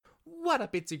What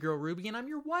up, it's your girl Ruby, and I'm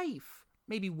your wife.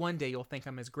 Maybe one day you'll think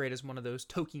I'm as great as one of those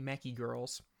Tokimeki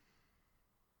girls.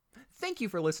 Thank you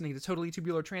for listening to Totally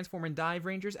Tubular Transform and Dive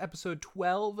Rangers, episode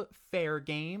 12, Fair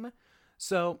Game.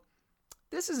 So,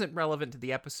 this isn't relevant to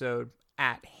the episode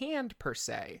at hand per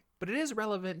se, but it is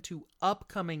relevant to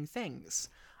upcoming things.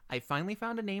 I finally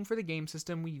found a name for the game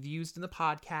system we've used in the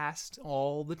podcast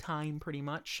all the time, pretty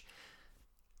much.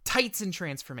 Tights and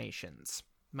Transformations.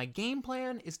 My game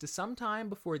plan is to sometime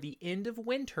before the end of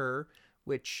winter,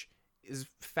 which is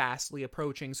fastly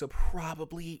approaching, so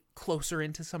probably closer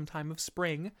into some time of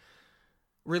spring,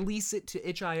 release it to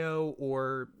itch.io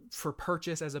or for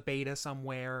purchase as a beta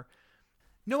somewhere.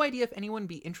 No idea if anyone would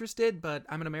be interested, but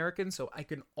I'm an American, so I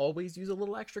can always use a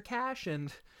little extra cash,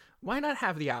 and why not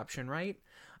have the option, right?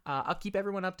 I'll keep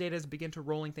everyone updated as I begin to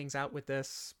rolling things out with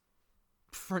this.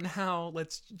 For now,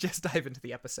 let's just dive into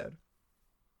the episode.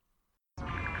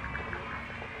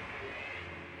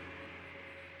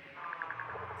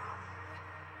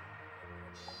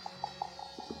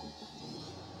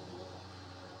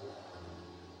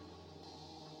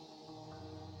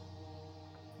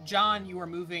 John, you are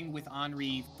moving with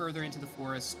Henri further into the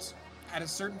forest. At a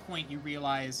certain point, you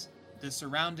realize the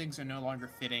surroundings are no longer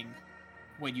fitting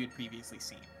what you had previously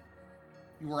seen.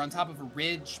 You were on top of a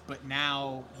ridge, but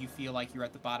now you feel like you're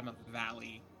at the bottom of a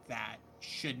valley that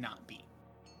should not be.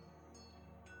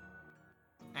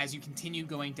 As you continue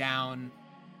going down,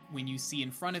 when you see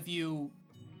in front of you,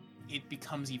 it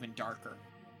becomes even darker.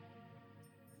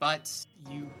 But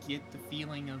you get the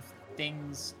feeling of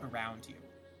things around you.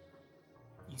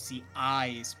 You see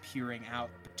eyes peering out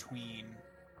between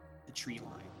the tree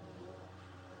line,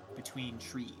 between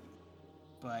trees,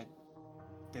 but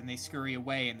then they scurry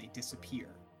away and they disappear.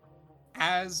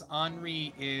 As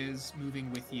Henri is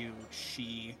moving with you,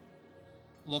 she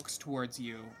looks towards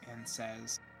you and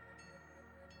says,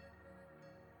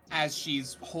 as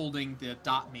she's holding the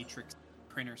dot matrix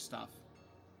printer stuff,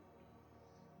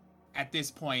 at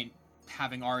this point,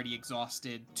 having already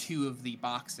exhausted 2 of the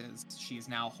boxes, she is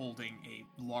now holding a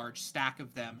large stack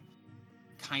of them,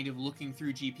 kind of looking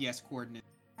through GPS coordinates,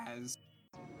 as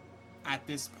at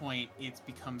this point it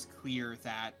becomes clear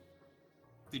that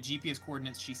the GPS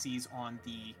coordinates she sees on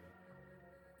the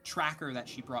tracker that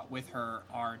she brought with her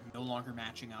are no longer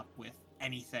matching up with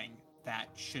anything that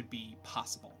should be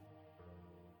possible.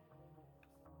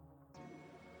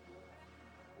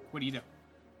 What do you do?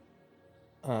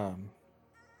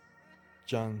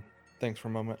 John, thanks for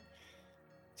a moment.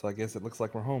 So I guess it looks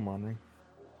like we're home, Henri.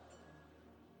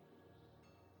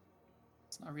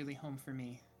 It's not really home for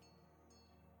me.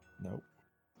 Nope.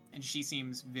 And she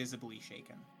seems visibly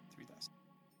shaken through this.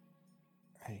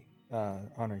 Hey,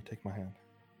 Henri, take my hand.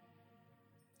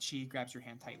 She grabs your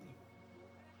hand tightly.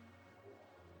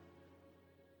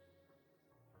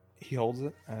 He holds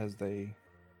it as they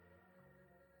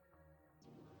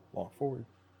walk forward.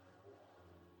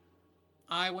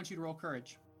 I want you to roll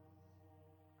courage.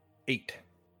 8.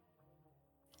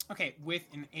 Okay, with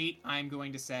an 8, I'm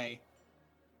going to say,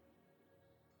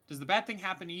 does the bad thing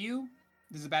happen to you?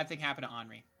 Does the bad thing happen to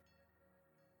Henri?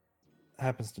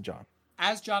 Happens to John.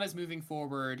 As John is moving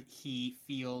forward, he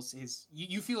feels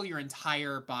you feel your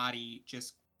entire body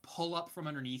just pull up from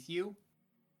underneath you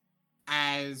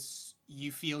as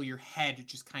you feel your head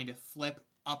just kind of flip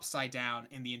upside down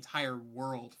and the entire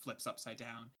world flips upside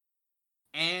down.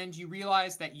 And you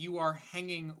realize that you are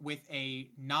hanging with a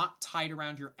knot tied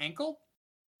around your ankle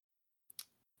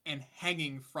and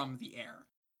hanging from the air.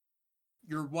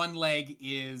 Your one leg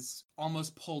is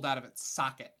almost pulled out of its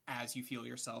socket as you feel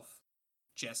yourself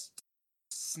just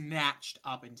snatched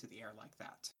up into the air like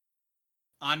that.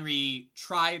 Henri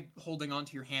tried holding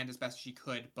onto your hand as best she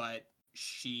could, but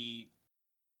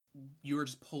you were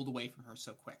just pulled away from her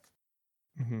so quick.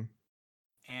 Mm-hmm.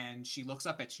 And she looks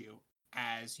up at you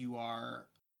as you are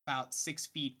about 6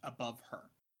 feet above her.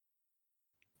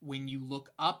 When you look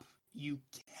up, you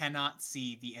cannot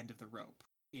see the end of the rope.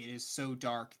 It is so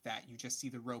dark that you just see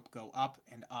the rope go up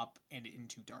and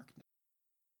into darkness.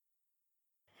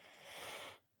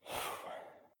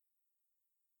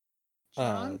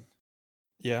 John?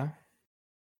 Yeah?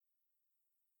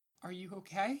 Are you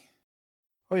okay?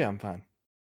 Oh yeah, I'm fine.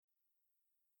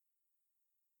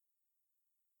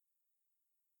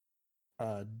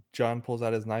 John pulls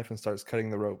out his knife and starts cutting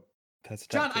the rope.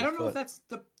 John, I don't know if that's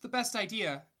the best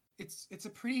idea. It's a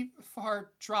pretty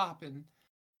far drop, and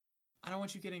I don't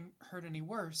want you getting hurt any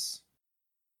worse.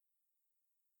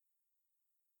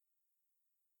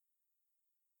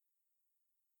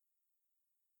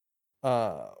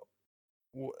 Well,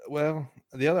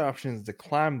 the other option is to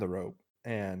climb the rope,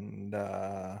 and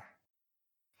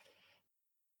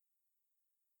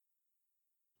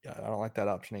Yeah, I don't like that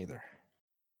option either.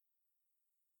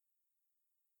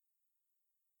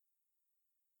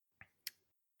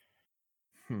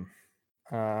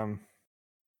 Um,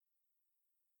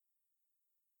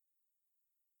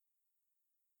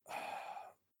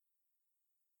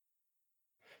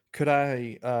 could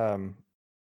I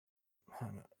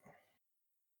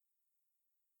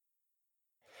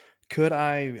could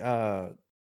I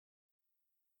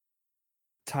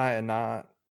tie a knot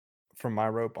from my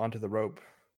rope onto the rope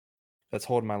that's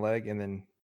holding my leg and then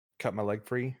cut my leg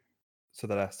free so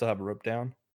that I still have a rope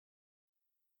down?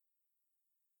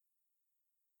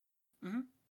 Mm-hmm.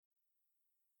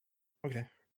 Okay.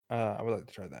 I would like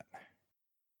to try that.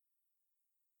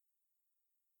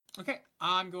 Okay,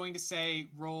 I'm going to say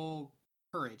roll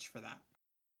courage for that.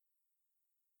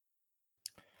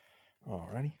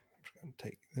 Alrighty. I'm just going to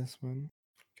take this one.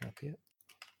 Copy it.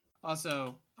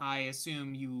 Also, I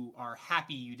assume you are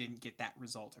happy you didn't get that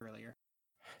result earlier.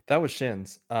 That was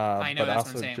Shin's. I know, but that's what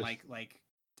I'm also saying. just Like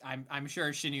I'm sure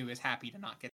Shinu is happy to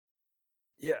not get.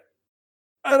 yeah.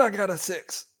 And I got a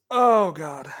 6. Oh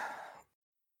god.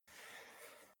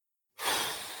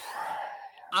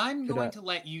 I'm Could going I, to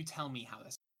let you tell me how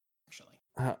this actually.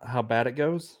 how bad it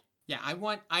goes? Yeah, I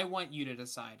want you to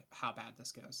decide how bad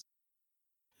this goes.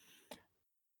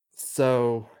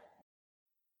 So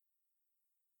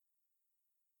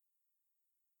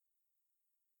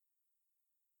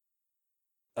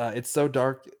it's so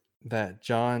dark that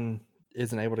John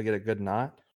isn't able to get a good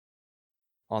knot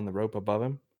on the rope above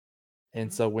him. And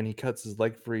Mhm. so when he cuts his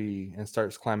leg free and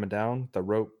starts climbing down, the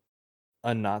rope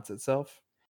unknots itself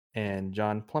and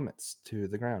John plummets to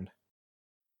the ground.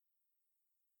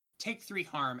 Take 3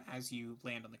 harm as you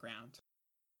land on the ground.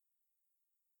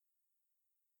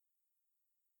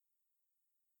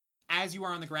 As you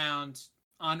are on the ground,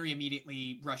 Henri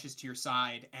immediately rushes to your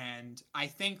side, and I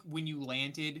think when you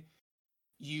landed,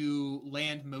 you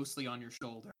land mostly on your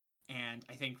shoulder. And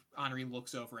I think Henri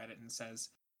looks over at it and says,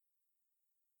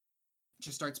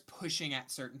 just starts pushing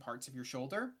at certain parts of your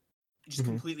shoulder, just Mhm.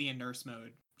 completely in nurse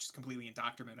mode, just completely in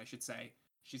doctor mode, I should say.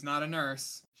 She's not a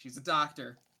nurse, she's a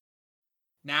doctor.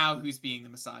 Now who's being the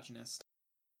misogynist?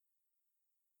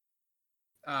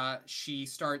 She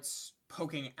starts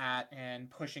poking at and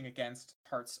pushing against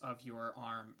parts of your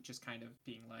arm, just kind of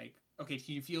being like, okay,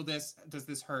 can you feel this? Does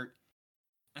this hurt?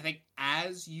 I think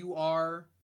as you are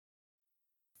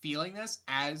feeling this,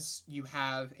 as you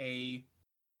have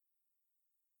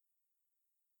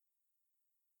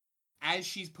as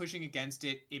she's pushing against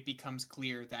it, it becomes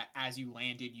clear that as you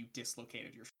landed, you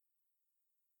dislocated your.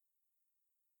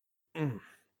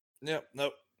 Yep,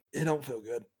 nope. It don't feel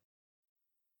good.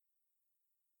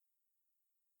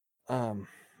 Hmm.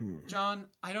 John,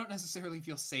 I don't necessarily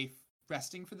feel safe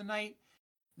resting for the night.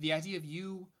 The idea of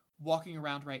you walking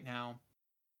around right now.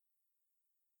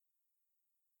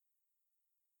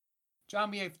 John,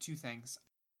 we have 2 things.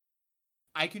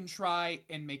 I can try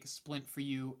and make a splint for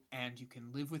you and you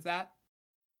can live with that.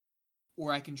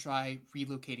 Or I can try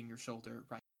relocating your shoulder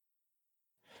right.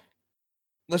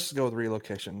 Let's just go with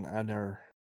relocation. I never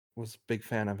was a big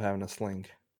fan of having a sling.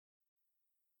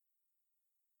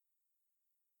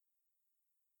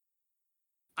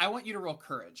 I want you to roll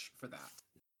courage for that.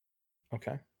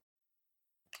 Okay.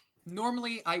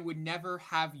 Normally, I would never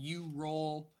have you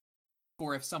roll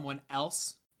for if someone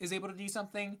else is able to do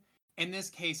something. In this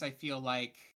case, I feel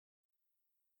like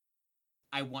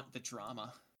I want the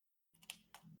drama.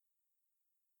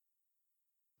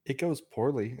 It goes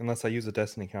poorly unless I use a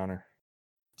destiny counter.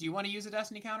 Do you want to use a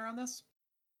destiny counter on this?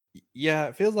 Yeah,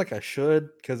 it feels like I should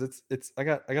because it's I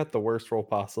got the worst roll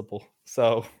possible.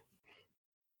 So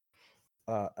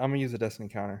I'm gonna use a destiny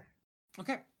counter.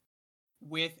 Okay.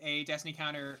 With a destiny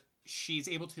counter, she's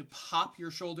able to pop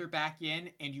your shoulder back in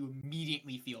and you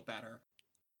immediately feel better.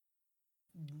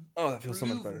 Oh, that feels so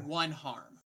much Remove better. 1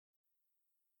 harm.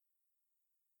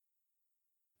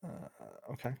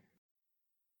 Okay.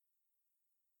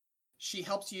 She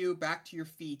helps you back to your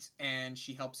feet and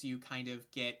she helps you kind of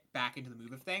get back into the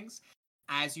move of things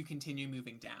as you continue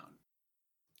moving down.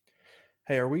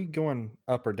 Hey, are we going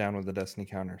up or down with the destiny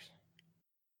counters?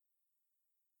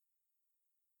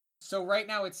 So right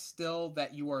now it's still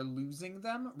that you are losing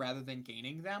them rather than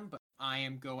gaining them, but I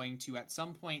am going to at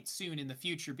some point soon in the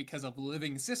future, because of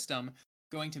living system,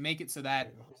 going to make it so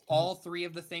that all 3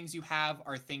 of the things you have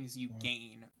are things you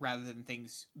gain rather than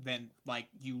things then like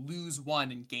you lose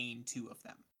 1 and gain 2 of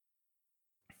them.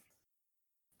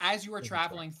 As you are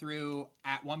traveling through,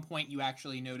 at one point you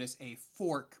actually notice a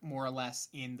fork more or less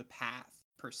in the path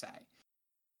per se.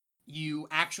 You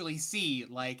actually see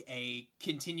like a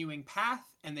continuing path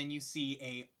and then you see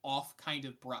a off kind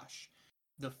of brush.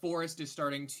 the forest is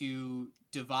starting to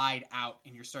divide out,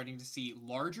 and you're starting to see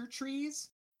larger trees,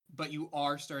 but you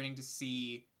are starting to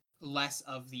see less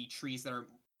of the trees that are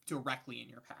directly in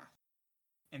your path.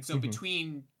 And so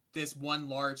between this one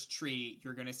large tree,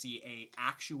 you're going to see a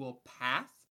actual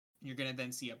path, and you're going to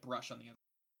then see a brush on the other.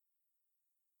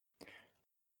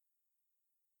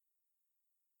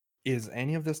 Is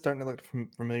any of this starting to look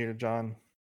familiar to John,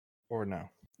 or no?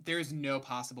 There's no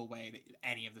possible way that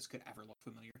any of this could ever look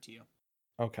familiar to you.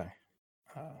 Okay.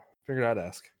 Figured I'd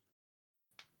ask.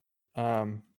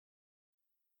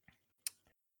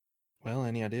 Well,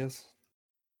 any ideas?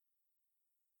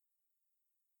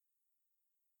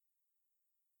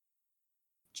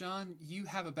 John, you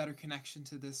have a better connection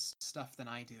to this stuff than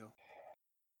I do.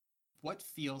 What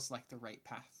feels like the right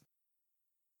path?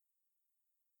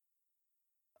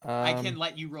 I can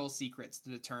let you roll secrets to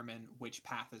determine which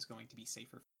path is going to be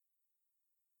safer.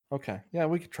 Okay. Yeah,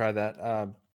 we could try that. I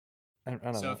don't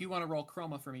know. So if you want to roll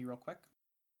chroma for me real quick.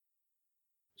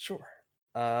 Sure.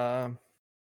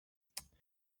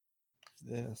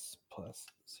 This plus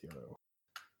 0.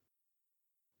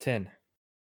 10.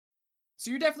 So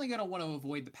you're definitely going to want to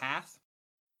avoid the path.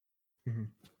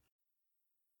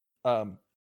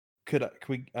 Could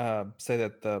we say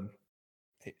that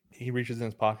he reaches in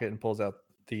his pocket and pulls out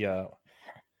the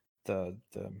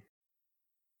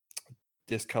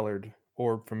discolored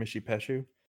orb from Mishi Peshu,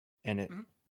 and it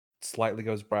slightly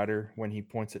goes brighter when he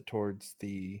points it towards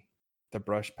the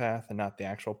brush path and not the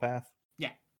actual path?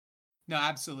 Yeah. No,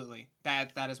 absolutely.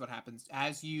 That is what happens.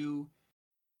 As you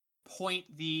point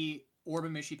the orb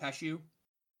of Mishi Peshu,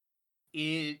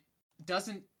 it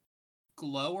doesn't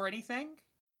glow or anything,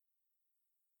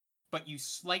 but you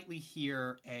slightly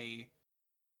hear a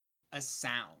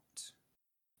sound.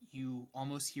 You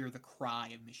almost hear the cry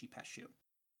of Mishi Peshu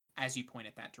as you point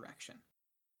it that direction.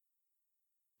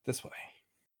 This way.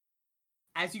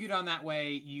 As you get on that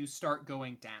way, you start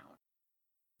going down.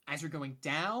 As you're going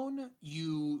down,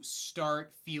 you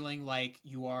start feeling like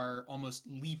you are almost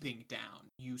leaping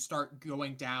down. You start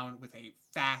going down with a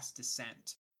fast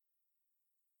descent.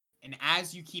 And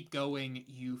as you keep going,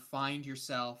 you find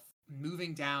yourself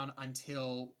moving down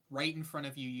until right in front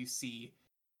of you, you see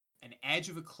an edge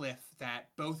of a cliff that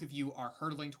both of you are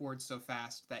hurtling towards so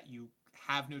fast that you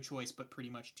have no choice but pretty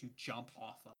much to jump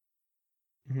off of.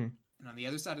 And on the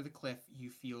other side of the cliff, you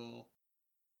feel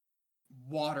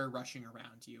water rushing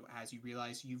around you as you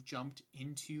realize you've jumped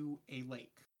into a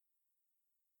lake.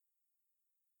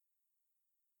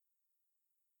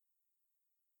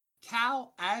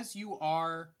 Cal, as you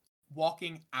are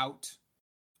walking out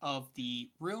of the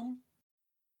room,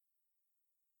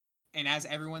 and as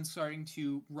everyone's starting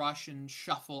to rush and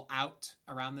shuffle out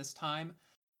around this time,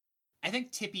 I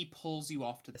think Tippy pulls you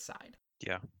off to the side.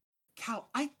 Yeah. Cal,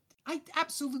 I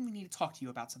absolutely need to talk to you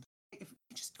about something. If we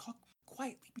could just talk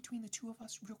quietly between the two of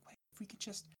us real quick. If we could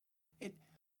just...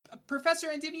 Professor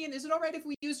Endymion, is it all right if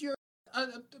we use your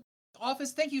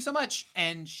office? Thank you so much.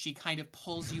 And she kind of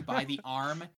pulls you by the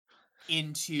arm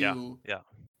into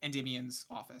Endymion's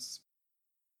office.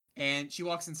 And she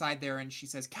walks inside there and she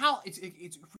says, Cal, it's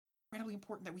incredibly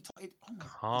important that we talk.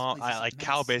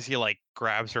 Cal basically like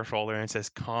grabs her shoulder and says,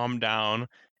 calm down,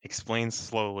 explain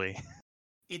slowly.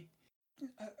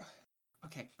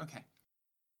 Okay.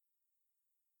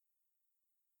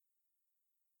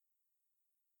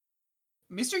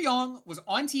 Mr. Young was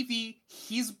on TV.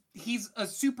 He's a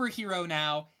superhero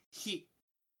now.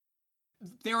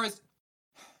 There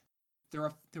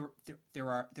are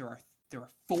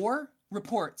 4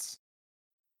 reports.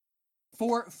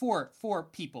 Four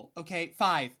people. Okay,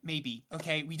 5 maybe.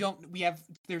 Okay,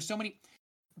 there's so many.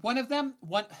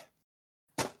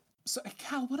 So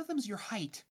Cal, one of them's your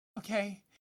height. Okay,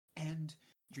 and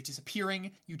you're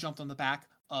disappearing. You jumped on the back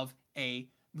of a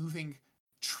moving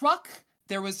truck.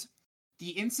 There was the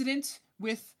incident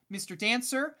with Mr.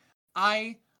 Dancer.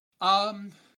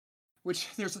 Which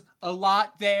there's a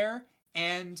lot there,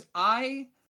 and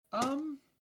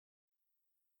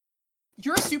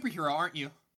you're a superhero, aren't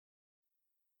you?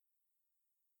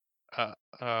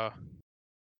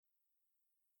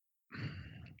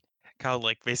 Cal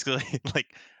like basically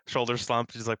like shoulder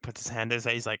slumped, just like puts his hand in his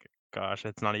head. He's like, gosh,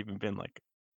 it's not even been like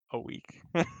a week.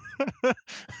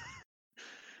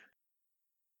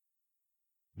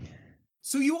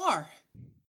 So you are.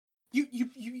 You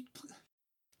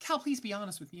Cal, please be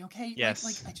honest with me, okay?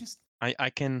 Yes. I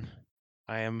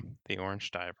am the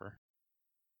Orange Diver.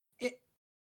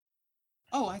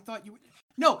 Oh, I thought you would.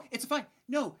 No, it's fine.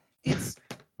 No, it's.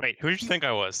 Wait, who did you think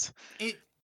I was? We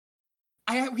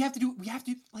have to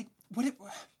like, what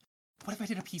if I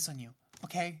did a piece on you?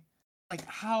 Okay, like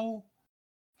how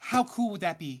cool would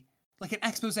that be? like an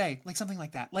expose, like something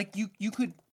like that. Like you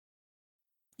could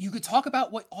talk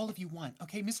about what all of you want.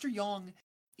 Okay, Mr. Yong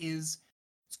is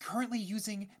currently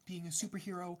using being a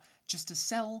superhero just to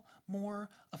sell more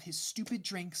of his stupid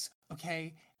drinks.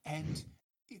 Okay, and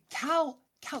Cal,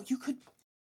 you could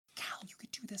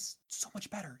do this so much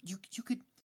better. You could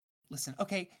listen.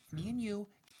 Okay, me and you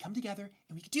come together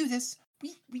and we could do this.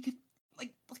 We could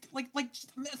like think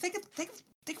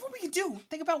of what we could do.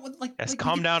 Think about what Yes, like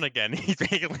calm down again. He's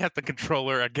basically at the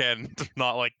controller again,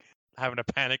 not like having a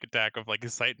panic attack of like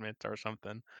excitement or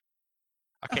something.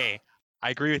 Okay, I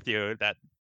agree with you that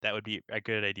would be a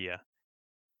good idea.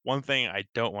 One thing I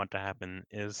don't want to happen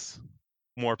is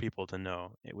more people to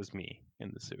know it was me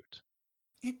in the suit.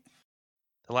 The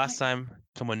last time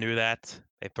someone knew that,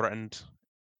 they threatened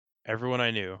everyone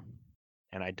I knew,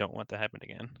 and I don't want that to happen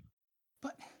again.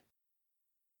 But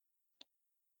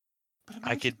imagine,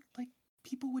 I could like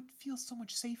people would feel so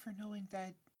much safer knowing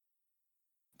that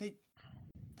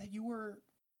you were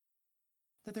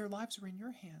that their lives were in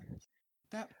your hands.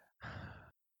 That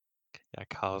yeah,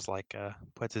 Kyle's like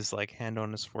puts his like hand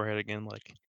on his forehead again,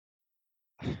 like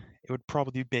it would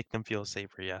probably make them feel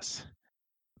safer, yes.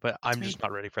 But I'm just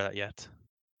not ready for that yet.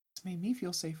 it's made me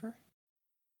feel safer.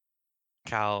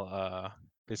 Cal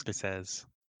basically says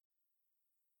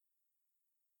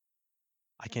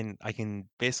I can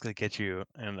basically get you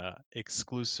an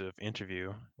exclusive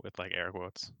interview with like air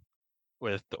quotes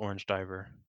with the Orange Diver,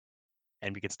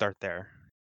 and we could start there.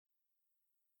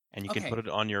 And you can put it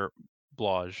on your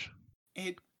blog.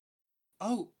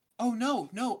 Oh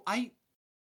no, I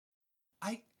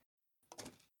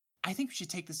think we should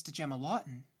take this to Gemma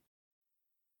Lawton.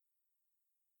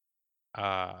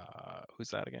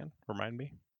 Who's that again? Remind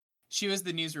me. She was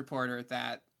the news reporter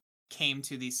that came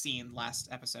to the scene last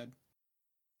episode.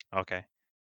 Okay.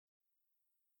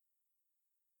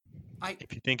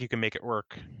 If you think you can make it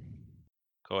work,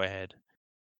 go ahead.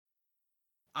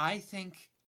 I think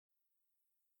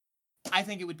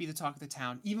it would be the talk of the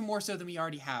town, even more so than we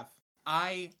already have.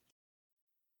 I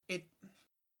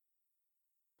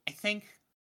think,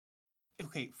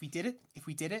 okay, if we did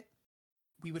it,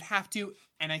 we would have to,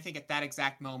 and I think at that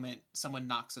exact moment, someone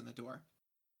knocks on the door.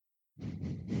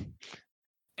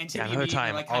 And yeah, another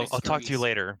time. Like, I'll talk to you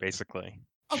later, basically.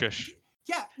 Oh, shush.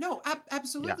 Yeah, no,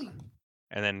 absolutely. Yeah.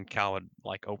 And then Cal would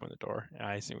like open the door. And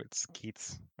I assume it's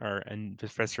Keats and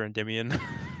Professor Endymion.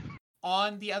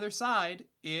 On the other side,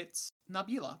 it's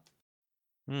Nabila.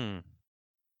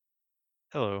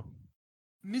 Hello.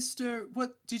 Mr.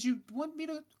 What did you want me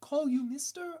to call you,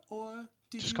 Mr. or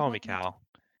did just you call me Cal?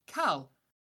 Cal.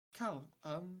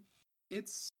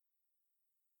 It's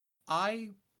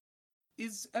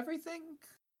is everything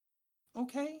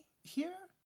okay here?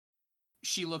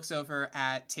 She looks over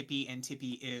at Tippy, and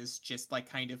Tippy is just like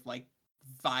kind of like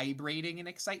vibrating in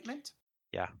excitement.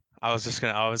 Yeah, I was just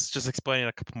explaining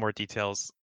a couple more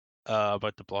details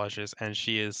about the Blages, and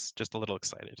she is just a little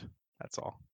excited. That's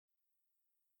all.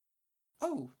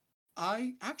 Oh,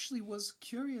 I actually was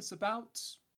curious about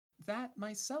that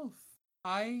myself.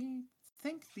 I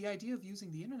think the idea of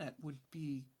using the internet would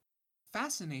be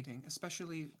fascinating,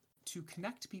 especially to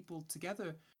connect people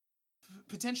together,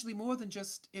 potentially more than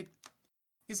just it.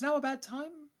 Is now a bad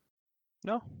time?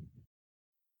 No.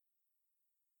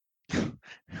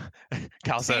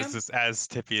 Cal Sam? says this as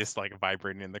Tippy is like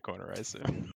vibrating in the corner, I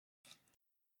assume.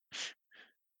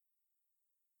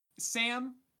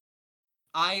 Sam,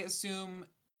 I assume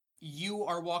you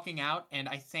are walking out, and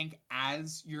I think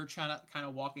as you're trying to kind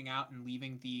of walking out and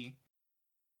leaving the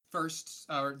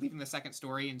second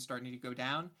story and starting to go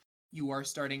down, you are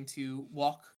starting to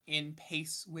walk in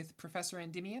pace with Professor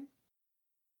Endymion?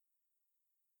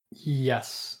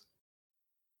 Yes.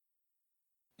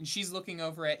 And she's looking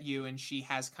over at you, and she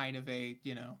has kind of a,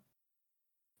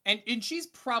 and she's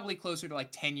probably closer to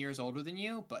like 10 years older than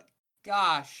you, but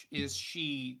gosh, is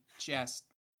she just,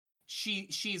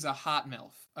 she's a hot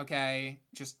MILF, okay?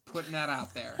 Just putting that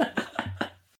out there.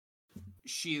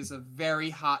 She is a very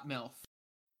hot MILF.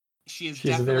 She's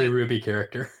a very Ruby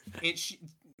character.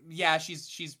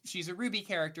 She's a Ruby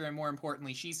character, and more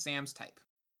importantly, she's Sam's type.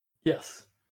 Yes.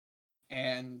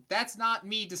 And that's not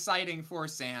me deciding for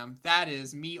Sam. That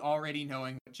is me already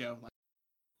knowing what Joe likes.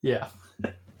 Yeah.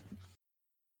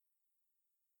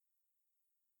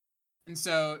 And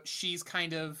so she's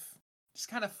kind of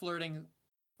flirting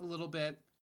a little bit.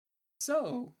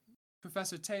 So,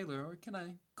 Professor Taylor, or can I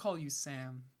call you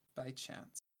Sam by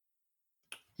chance?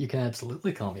 You can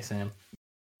absolutely call me Sam.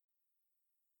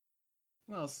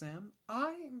 Well, Sam, I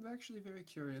am actually very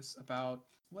curious about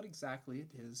what exactly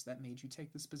it is that made you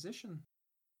take this position.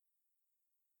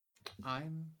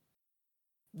 I'm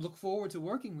look forward to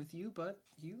working with you, but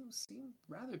you seem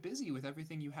rather busy with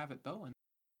everything you have at Bowen.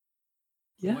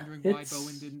 I'm Yeah, wondering why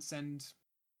Bowen didn't send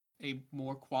a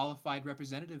more qualified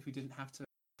representative who didn't have to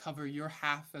cover your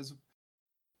half as,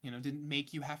 didn't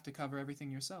make you have to cover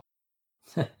everything yourself.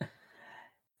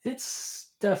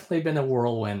 It's definitely been a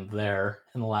whirlwind there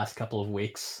in the last couple of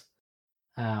weeks.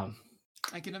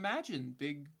 I can imagine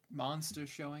big monsters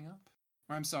showing up.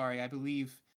 Or I'm sorry, I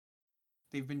believe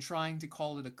they've been trying to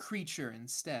call it a creature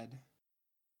instead.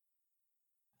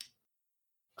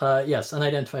 Yes,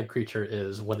 unidentified creature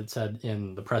is what it said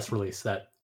in the press release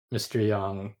that Mr.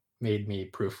 Young made me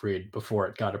proofread before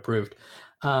it got approved.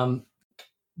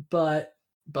 But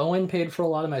Bowen paid for a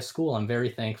lot of my school. I'm very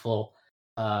thankful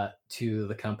to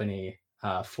the company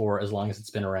for as long as it's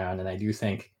been around, and I do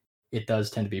think it does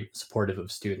tend to be supportive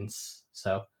of students.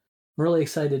 So I'm really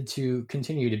excited to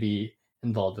continue to be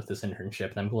involved with this internship,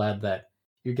 and I'm glad that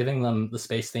you're giving them the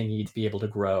space they need to be able to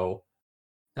grow,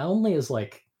 not only as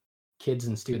like kids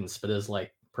and students, but as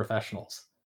like professionals.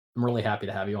 I'm really happy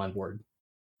to have you on board.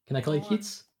 Can I call you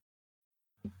Keats?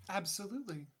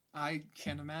 Absolutely. I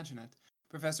can't imagine it.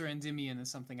 Professor Endymion is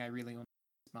something I really want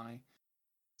my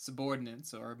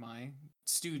subordinates or my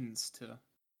students to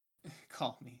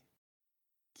call me.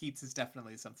 Keats is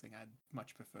definitely something I'd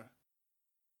much prefer.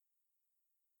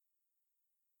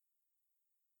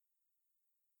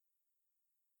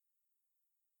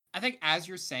 I think as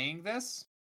you're saying this,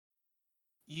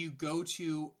 you go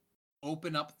to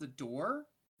open up the door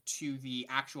to the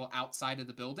actual outside of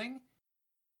the building,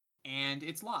 and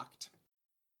it's locked.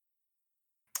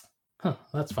 Huh,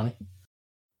 that's funny.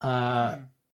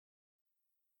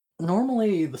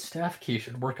 Normally, the staff key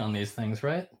should work on these things,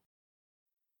 right?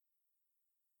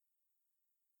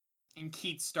 And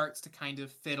Keats starts to kind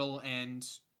of fiddle and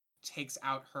takes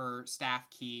out her staff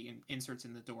key and inserts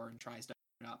in the door and tries to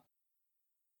open it up.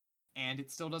 And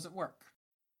it still doesn't work.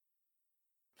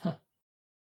 Huh.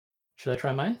 Should I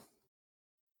try mine?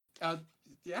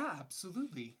 Yeah,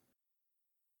 absolutely.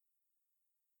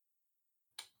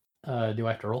 Do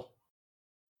I have to roll?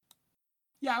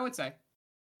 Yeah, I would say.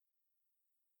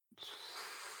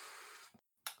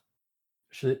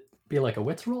 Should it be like a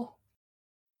wits roll?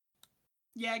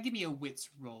 Yeah, give me a wits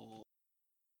roll.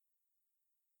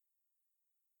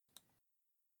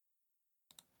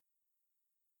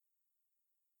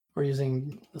 We're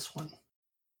using this one.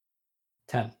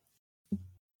 10.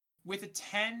 With a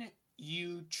 10,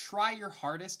 you try your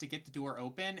hardest to get the door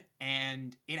open,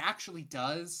 and it actually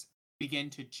does begin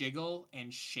to jiggle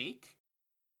and shake.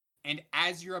 And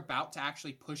as you're about to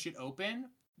actually push it open,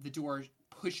 the door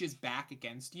pushes back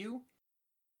against you,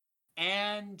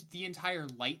 and the entire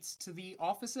lights to the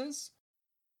offices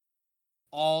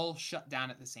all shut down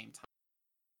at the same time.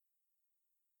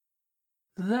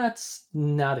 That's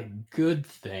not a good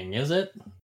thing, is it?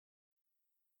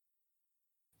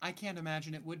 I can't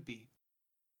imagine it would be.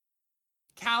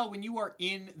 Cal, when you are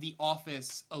in the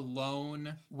office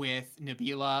alone with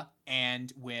Nabila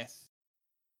and with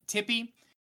Tippy,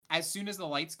 as soon as the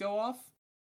lights go off,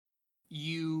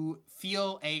 you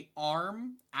feel a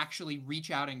arm actually reach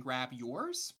out and grab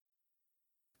yours,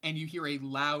 and you hear a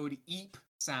loud eep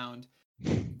sound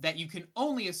that you can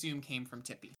only assume came from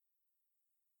Tippy.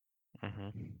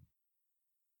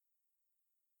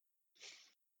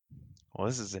 Well,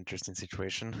 this is an interesting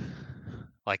situation.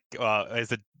 Like,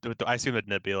 is it? I assume that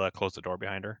Nabila closed the door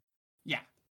behind her. Yeah.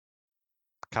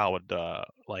 Kyle would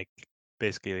like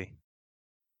basically.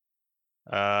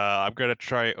 I'm gonna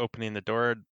try opening the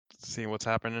door, seeing what's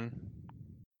happening.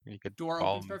 You could Door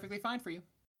call opens him. perfectly fine for you.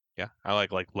 Yeah, I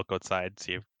like look outside,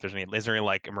 see if there's any. Is there any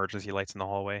like emergency lights in the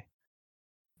hallway?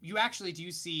 You actually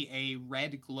do see a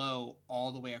red glow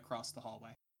all the way across the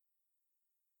hallway.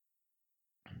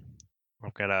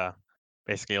 I'm gonna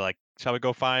basically like, shall we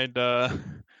go find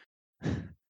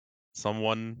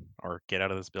someone or get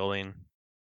out of this building?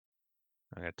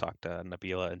 I'm gonna talk to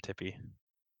Nabila and Tippy.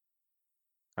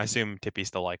 I assume Tippy's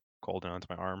still like holding onto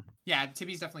my arm. Yeah,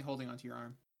 Tippy's definitely holding onto your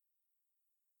arm.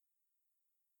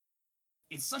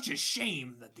 It's such a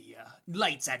shame that the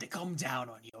lights had to come down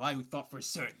on you. I thought for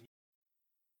certain.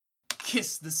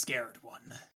 Kiss the scared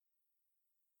one.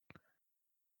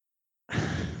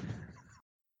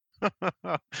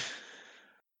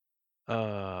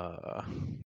 Oh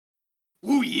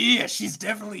yeah, she's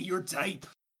definitely your type.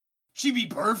 She'd be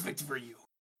perfect for you.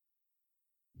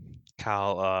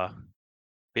 Cal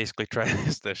basically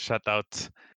tries to shut out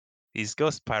these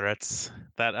ghost pirates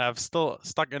that have still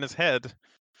stuck in his head.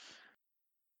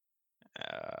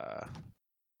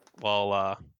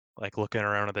 While like looking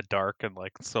around in the dark and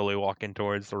like slowly walking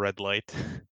towards the red light.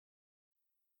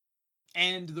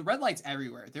 And the red light's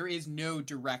everywhere. There is no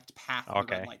direct path the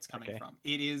red light's coming from.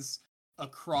 It is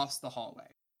across the hallway.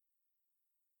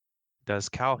 Does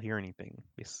Cal hear anything?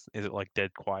 Is it like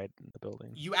dead quiet in the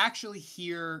building? You actually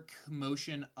hear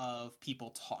commotion of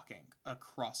people talking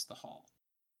across the hall.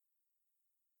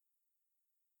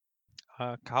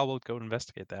 Cal will go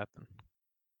investigate that then.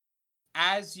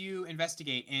 As you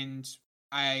investigate, and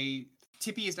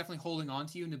Tippy is definitely holding on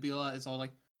to you. Nabila is all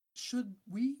like, should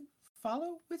we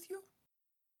follow with you?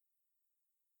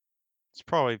 It's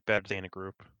probably better to stay in a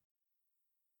group.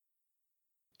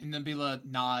 And Nabila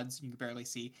nods, you can barely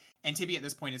see. And Tippy at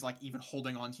this point is like even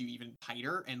holding on to you even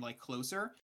tighter and like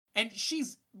closer. And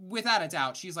she's, without a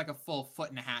doubt, she's like a full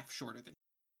 1.5 feet shorter than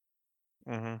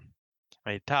you. Mm-hmm. I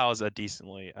mean, Cal's a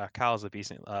decently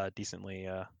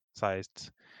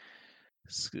sized.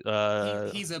 He's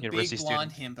a big university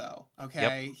blonde student. himbo.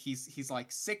 Okay, Yep. He's like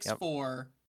 6'4",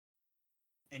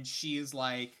 and she is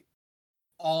like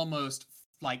almost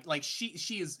like she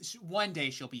is. One day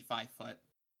she'll be 5 foot.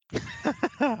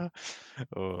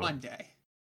 Oh. One day.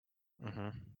 Mm-hmm.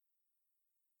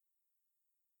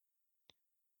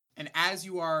 And as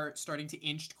you are starting to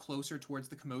inch closer towards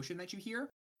the commotion that you hear,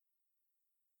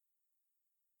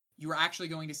 you are actually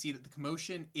going to see that the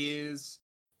commotion is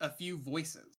a few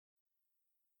voices.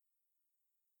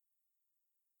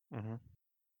 Mm-hmm.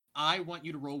 I want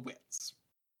you to roll wits.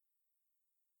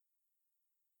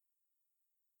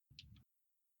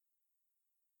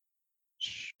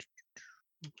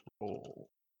 Roll.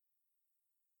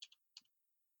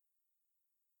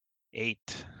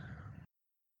 8.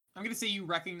 I'm going to say you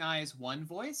recognize one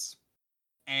voice,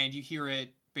 and you hear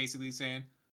it basically saying,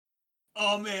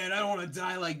 "Oh man, I don't want to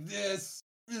die like this.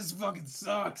 This fucking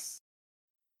sucks."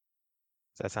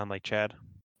 Does that sound like Chad?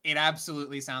 It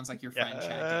absolutely sounds like your friend Chad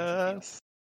Dangerfield. Yes.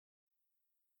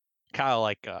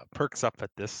 Kyle perks up at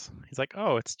this. He's like,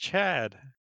 "Oh, it's Chad."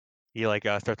 He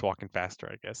starts walking faster,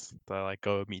 I guess. So I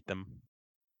go meet them.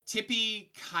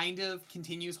 Tippy kind of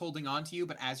continues holding on to you,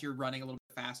 but as you're running a little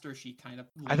bit faster, she kind of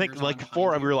I think lingers on before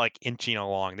behind we you. were inching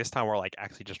along. This time we're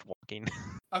actually just walking.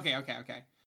 Okay.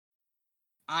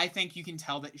 I think you can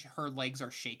tell that her legs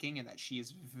are shaking and that she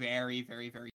is very, very,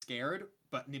 very scared,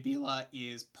 but Nabila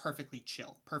is perfectly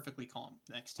chill, perfectly calm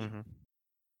next to you. Mm-hmm.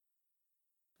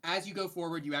 As you go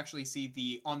forward, you actually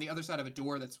see on the other side of a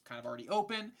door that's kind of already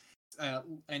open,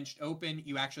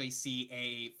 you actually see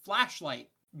a flashlight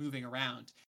moving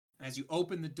around. And as you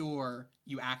open the door,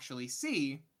 you actually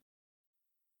see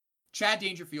Chad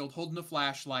Dangerfield holding a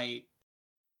flashlight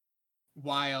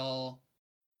while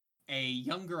a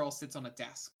young girl sits on a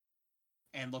desk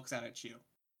and looks out at you.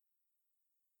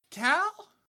 Cal?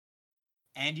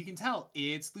 And you can tell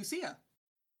it's Lucia.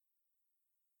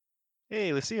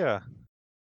 Hey, Lucia.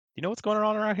 You know what's going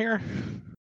on around here?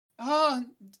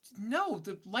 No,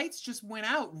 the lights just went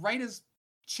out right as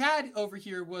Chad over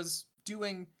here was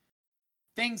doing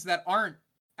things that aren't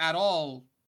at all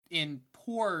in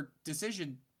poor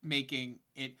decision making.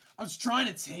 I was trying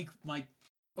to take my...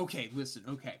 Okay, listen,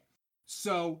 okay.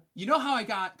 So, you know how I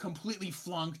got completely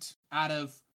flunked out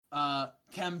of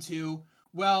Chem 2?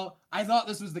 Well, I thought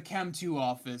this was the Chem 2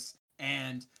 office,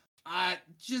 and I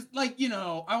just,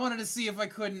 I wanted to see if I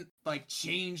couldn't,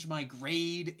 change my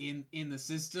grade in the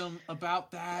system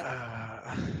about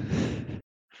that.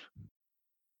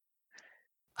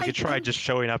 You could try just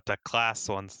showing up to class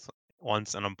once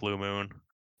on a blue moon.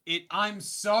 I'm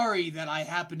sorry that I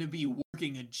happen to be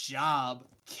working a job,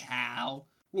 Cal.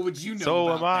 What would you know So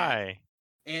about am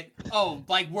that?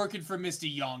 I. Working for Mr.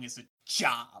 Young is a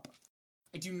job.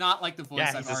 I do not like the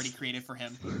voice I've already created for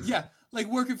him. Yeah,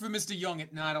 working for Mr. Young.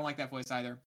 No, I don't like that voice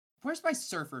either. Where's my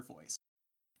surfer voice?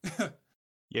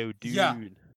 Yo,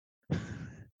 dude.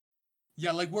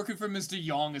 Yeah, working for Mr.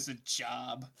 Young is a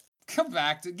job. Come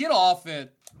back to... Get off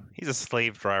it. He's a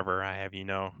slave driver, I have you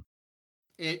know.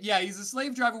 Yeah, he's a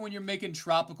slave driver when you're making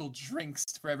tropical drinks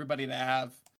for everybody to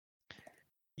have.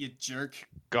 You jerk.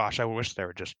 Gosh, I wish there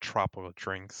were just tropical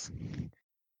drinks. Do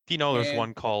you know there's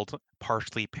one called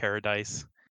Parsley Paradise?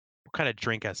 What kind of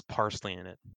drink has parsley in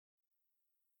it?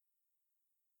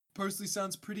 Parsley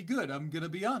sounds pretty good, I'm gonna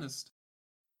be honest.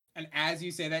 And as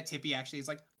you say that, Tippy actually is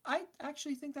like, I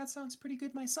actually think that sounds pretty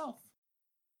good myself.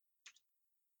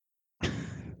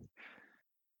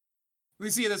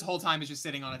 Lucia this whole time is just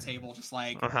sitting on a table, just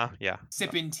yeah.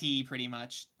 sipping tea pretty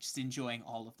much, just enjoying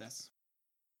all of this.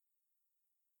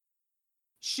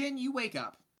 Shin, you wake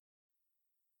up.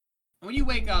 And when you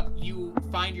wake up, you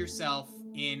find yourself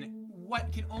in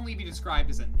what can only be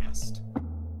described as a nest.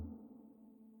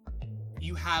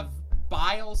 You have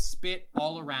bile spit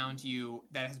all around you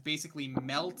that has basically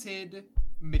melted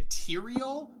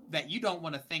material that you don't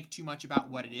want to think too much about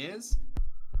what it is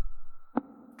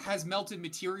has melted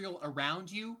material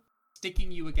around you,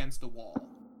 sticking you against a wall.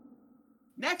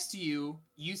 Next to you,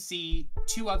 you see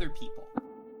two other people,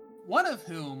 one of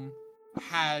whom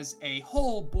has a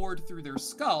hole bored through their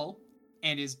skull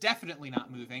and is definitely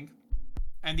not moving,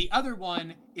 and the other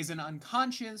one is an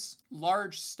unconscious,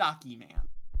 large, stocky man.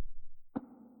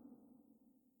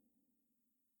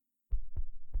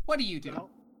 What do you do? Well,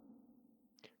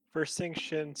 first thing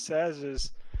Shin says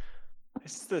is,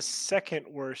 "It's the second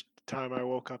worst time I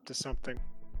woke up to something."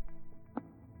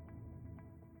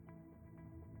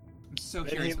 I'm so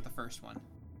Maybe- curious with the first one.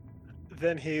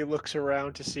 Then he looks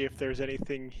around to see if there's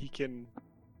anything he can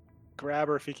grab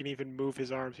or if he can even move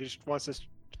his arms. He just wants to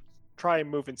try and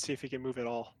move and see if he can move at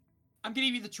all. I'm gonna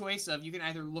give you the choice of you can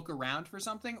either look around for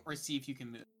something or see if you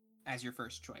can move as your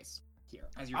first choice here.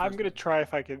 As your I'm first gonna move. try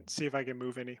if I can see if I can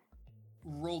move any.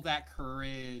 Roll that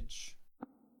courage.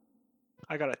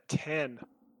 I got a 10.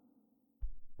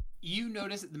 You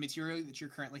notice that the material that you're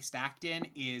currently stacked in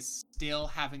is still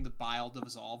having the bile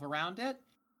dissolve around it,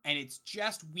 and it's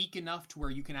just weak enough to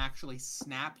where you can actually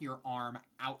snap your arm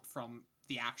out from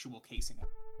the actual casing of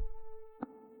it.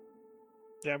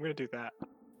 Yeah, I'm gonna do that.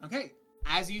 Okay,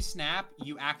 as you snap,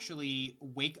 you actually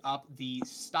wake up the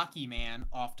stocky man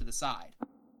off to the side.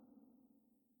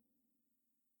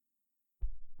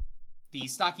 The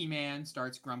stocky man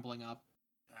starts grumbling up.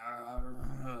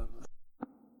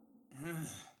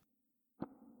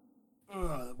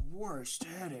 The worst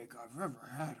headache I've ever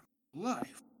had in my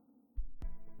life.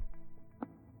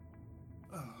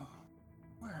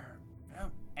 Where?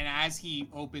 And as he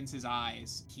opens his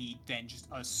eyes, he then just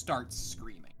starts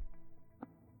screaming.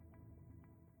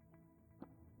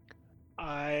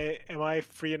 Am I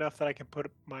free enough that I can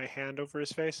put my hand over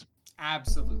his face?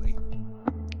 Absolutely.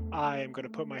 I am gonna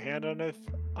put my hand on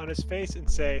his face and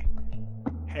say,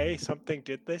 "Hey, something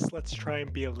did this. Let's try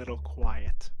and be a little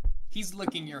quiet." He's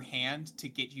licking your hand to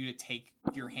get you to take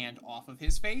your hand off of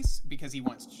his face because he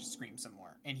wants to scream some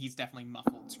more, and he's definitely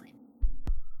muffled screaming.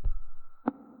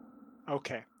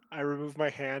 Okay, I remove my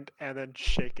hand and then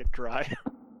shake it dry.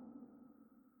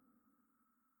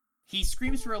 He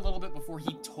screams for a little bit before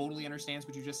he totally understands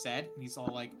what you just said, and he's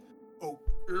all like, "Oh,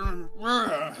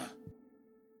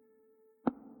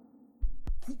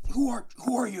 who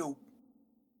are you?"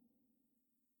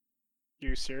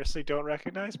 You seriously don't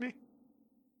recognize me?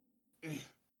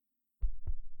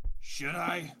 Should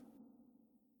I?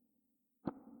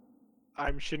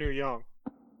 I'm Shinu Yong.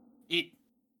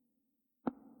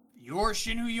 You're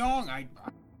Shinu Yong? I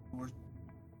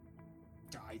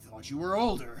thought you were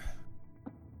older.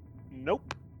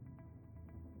 Nope.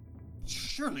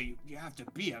 Surely you have to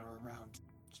be around,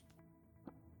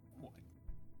 what,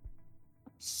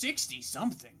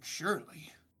 60-something,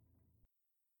 surely.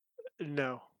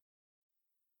 No.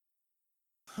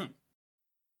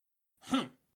 Well,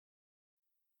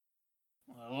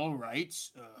 all right.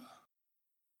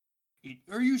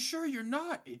 Are you sure you're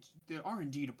not? The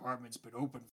R&D department's been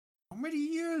open for how many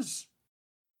years?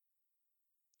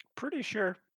 Pretty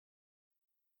sure.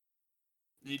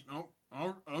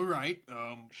 All right.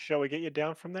 Shall we get you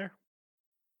down from there?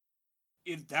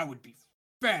 That would be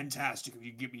fantastic if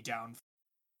you get me down,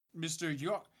 Mr.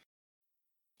 York.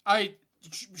 I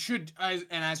should, and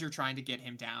as you're trying to get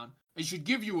him down, I should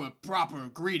give you a proper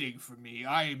greeting from me.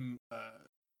 I'm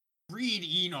Reed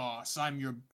Enos. I'm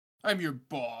your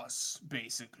boss,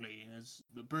 basically, as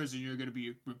the person you're going to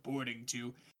be reporting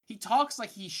to. He talks like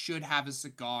he should have a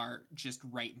cigar just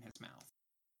right in his mouth.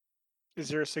 Is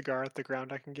there a cigar at the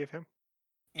ground I can give him?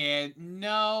 And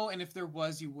no, and if there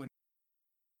was, you wouldn't.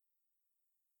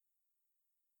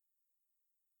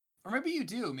 Or maybe you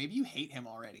do. Maybe you hate him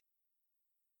already.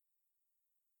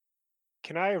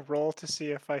 Can I roll to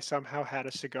see if I somehow had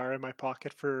a cigar in my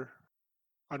pocket for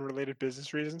unrelated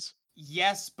business reasons?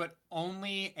 Yes, but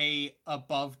only a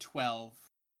above 12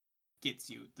 gets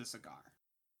you the cigar.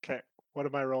 Okay, what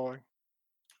am I rolling?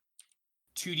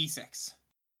 2d6.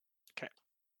 Okay.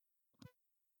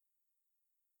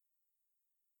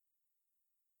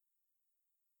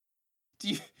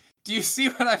 Do you see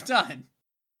what I've done?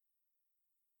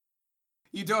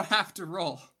 You don't have to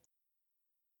roll.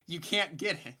 You can't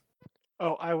get it.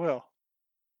 Oh, I will.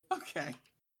 Okay.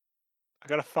 I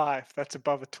got a 5. That's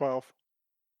above a 12.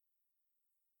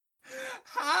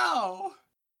 How?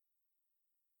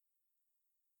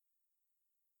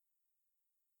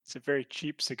 It's a very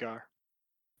cheap cigar.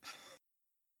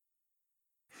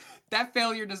 That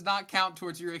failure does not count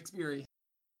towards your experience.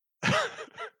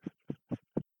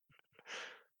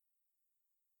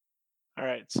 All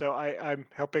right, so I'm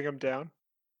helping him down.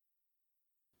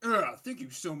 Thank you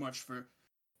so much for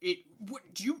Did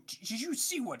you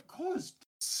see what caused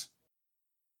this?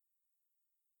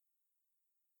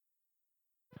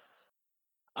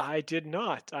 I did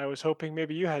not. I was hoping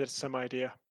maybe you had some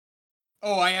idea.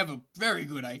 Oh, I have a very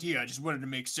good idea. I just wanted to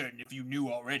make certain if you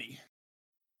knew already.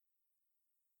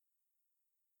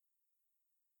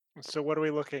 So what are we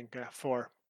looking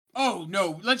for? Oh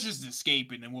no, let's just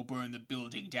escape and then we'll burn the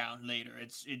building down later.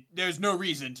 There's no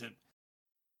reason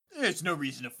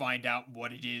to find out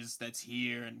what it is that's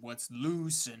here and what's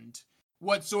loose and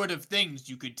what sort of things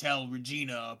you could tell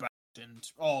Regina about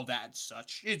and all that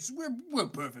such. We're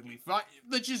perfectly fine.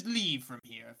 Let's just leave from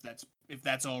here if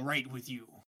that's all right with you.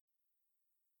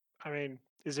 I mean,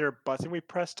 is there a button we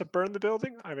press to burn the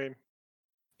building? I mean,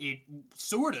 It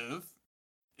sort of.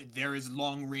 There is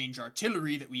long-range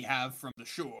artillery that we have from the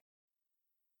shore.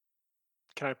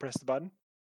 can I press the button?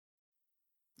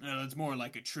 It's more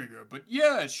like a trigger, but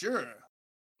yeah, sure.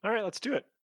 All right, let's do it.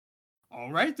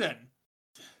 All right then.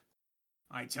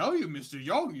 I tell you, Mr.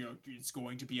 Young, it's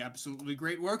going to be absolutely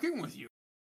great working with you.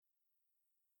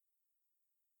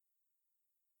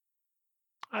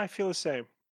 I feel the same.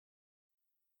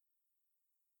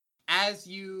 I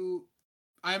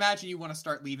imagine you want to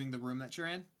start leaving the room that you're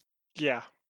in. Yeah.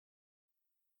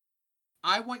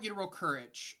 I want you to roll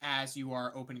courage as you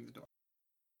are opening the door.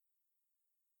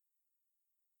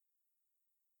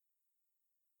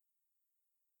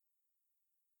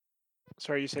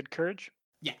 Sorry, you said courage?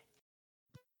 Yeah.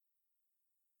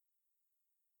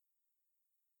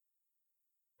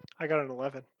 I got an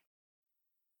 11.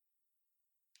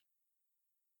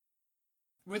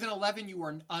 With an 11, you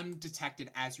are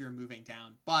undetected as you're moving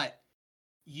down, but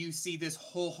you see this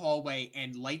whole hallway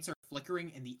and lights are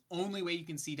flickering, and the only way you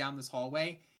can see down this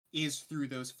hallway is through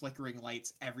those flickering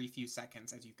lights every few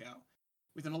seconds as you go.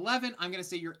 With an 11, I'm going to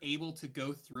say you're able to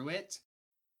go through it.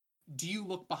 Do you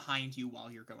look behind you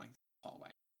while you're going through the hallway?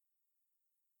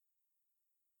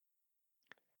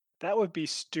 That would be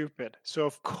stupid. So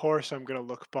of course I'm going to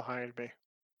look behind me.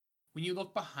 When you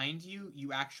look behind you,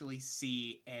 you actually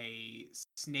see a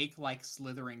snake-like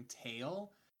slithering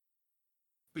tail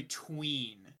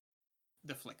between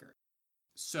the flicker.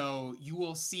 So you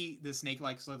will see the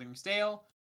snake-like slithering tail,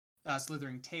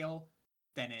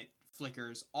 then it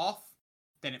flickers off,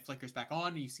 then it flickers back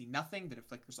on, and you see nothing, then it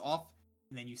flickers off,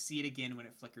 and then you see it again when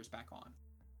it flickers back on.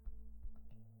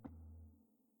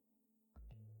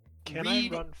 Can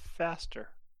Reed, I run faster?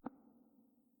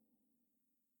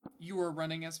 You are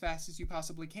running as fast as you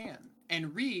possibly can.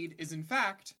 And Reed is, in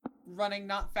fact, running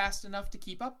not fast enough to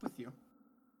keep up with you.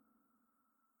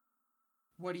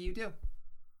 What do you do?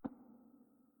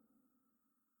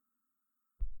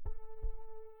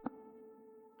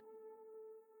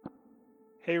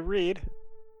 Hey, Reed,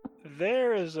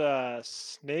 there is a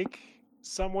snake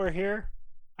somewhere here.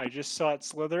 I just saw it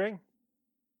slithering.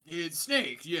 It's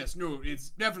snake. Yes, no, it's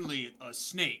definitely a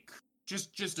snake.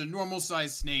 Just a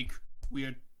normal-sized snake. We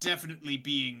are definitely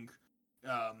being,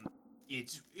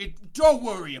 don't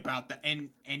worry about that. And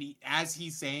as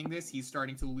he's saying this, he's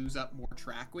starting to lose up more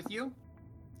track with you.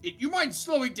 You mind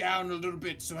slowing down a little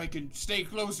bit so I can stay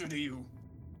closer to you?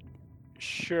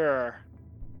 Sure.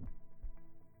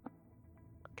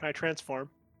 Can I transform?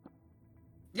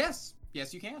 Yes,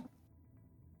 you can.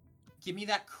 Give me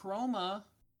that chroma.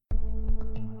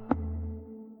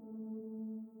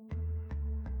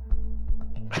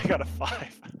 I got a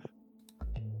 5.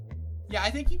 Yeah, I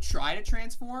think you try to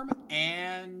transform,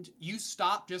 and you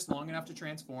stop just long enough to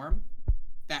transform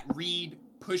that Reed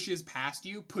pushes past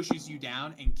you, pushes you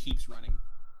down, and keeps running.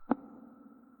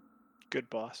 Good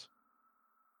boss.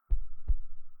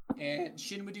 And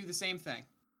Shin would do the same thing.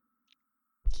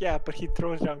 Yeah, but he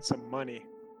throws down some money.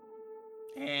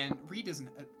 And Reed doesn't...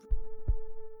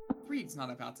 Reed's not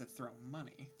about to throw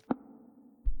money.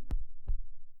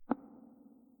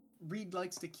 Reed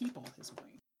likes to keep all his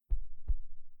money.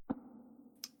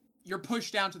 You're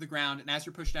pushed down to the ground, and as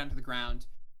you're pushed down to the ground,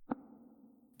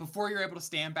 before you're able to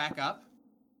stand back up,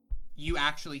 you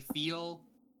actually feel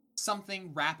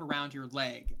something wrap around your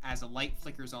leg as a light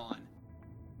flickers on.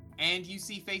 And you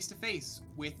see face to face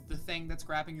with the thing that's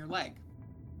grabbing your leg.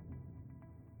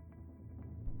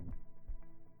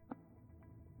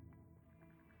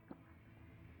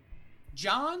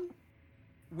 John,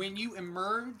 when you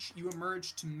emerge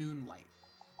to moonlight.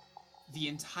 The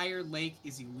entire lake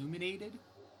is illuminated,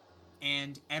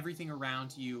 and everything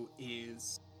around you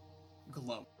is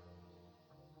glowing.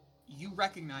 You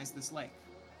recognize this lake.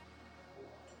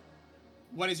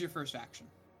 What is your first action?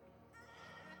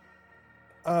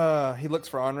 He looks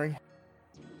for Henri.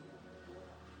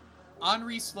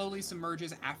 Henri slowly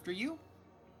submerges after you,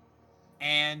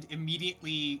 and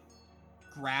immediately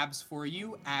grabs for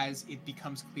you as it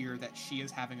becomes clear that she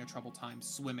is having a trouble time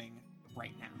swimming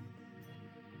right now.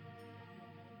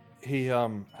 He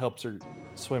helps her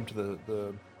swim to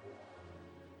the.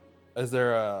 Is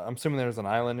there a? I'm assuming there's an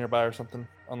island nearby or something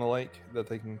on the lake that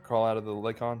they can crawl out of the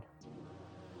lake on.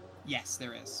 Yes,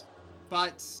 there is.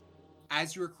 But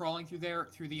as you are crawling through there,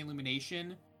 through the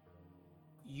illumination,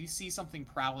 you see something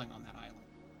prowling on that island.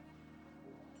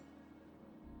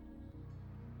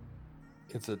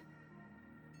 It's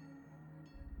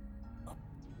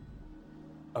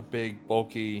a big,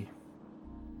 bulky,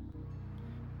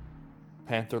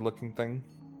 panther-looking thing.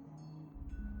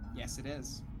 Yes, it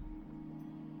is.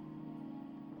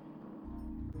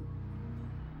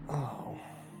 Oh.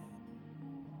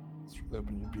 It's really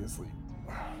hoping you'd be asleep.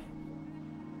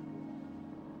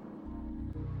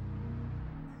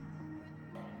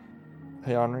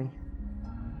 Hey, Henri.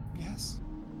 Yes.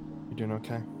 You doing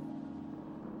okay?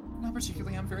 Not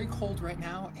particularly. I'm very cold right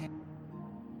now, and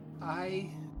I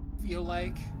feel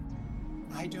like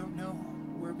I don't know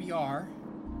where we are.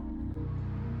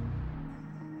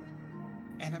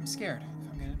 And I'm scared,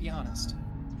 if I'm gonna be honest.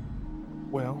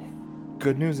 Well,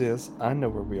 good news is I know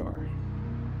where we are.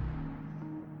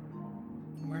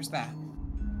 Where's that?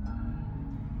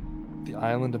 The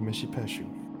island of Mishipeshu.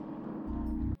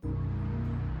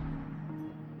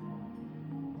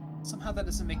 Somehow that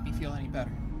doesn't make me feel any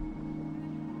better.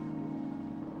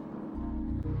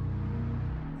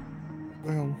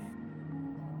 Well,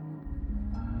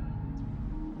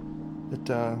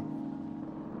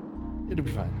 it'll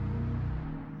be fine.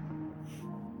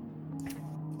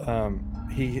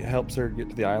 He helps her get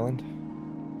to the island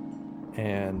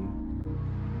and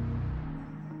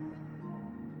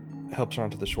helps her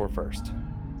onto the shore first.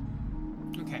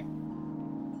 Okay.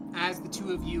 As the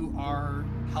two of you are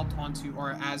helped onto,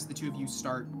 or as the two of you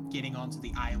start getting onto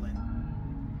the island,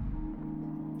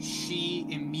 she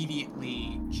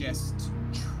immediately just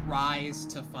tries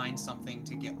to find something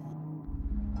to get warm.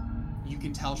 You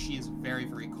can tell she is very,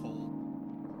 very cold.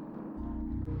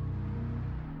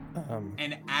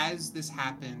 And as this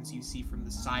happens, you see from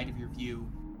the side of your view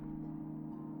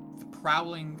the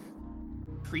prowling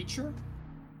creature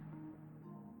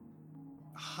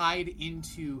hide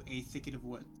into a thicket of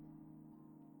wood.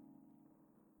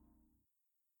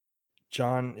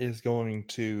 John is going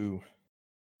to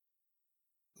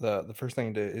the first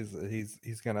thing to is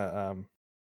he's gonna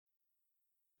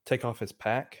take off his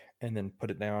pack and then put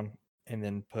it down and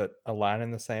then put a line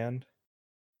in the sand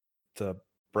to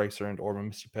brace her into Orma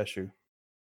Mishipeshu,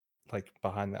 like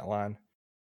behind that line,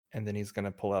 and then he's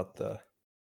gonna pull out the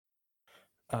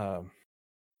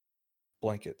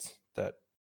blankets that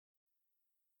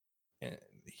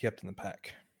he kept in the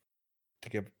pack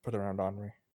to put around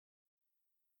Henri.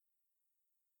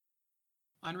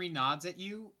 Henri nods at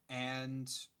you and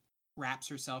wraps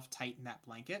herself tight in that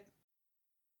blanket.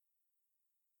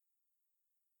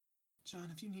 John,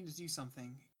 if you need to do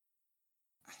something,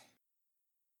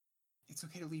 it's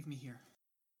okay to leave me here.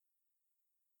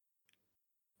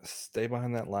 Stay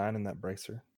behind that line and that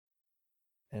bracer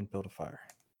and build a fire.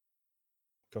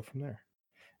 Go from there.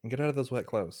 And get out of those wet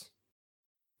clothes.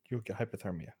 You'll get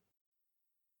hypothermia.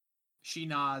 She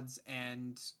nods,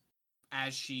 and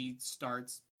as she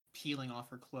starts peeling off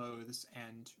her clothes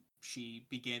and she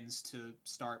begins to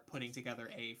start putting together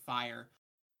a fire,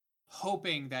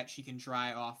 hoping that she can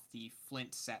dry off the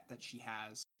flint set that she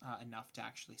has enough to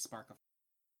actually spark a fire.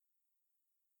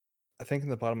 I think in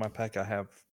the bottom of my pack I have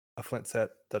a flint set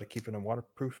that I keep in a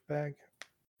waterproof bag.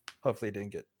 Hopefully it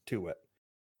didn't get too wet.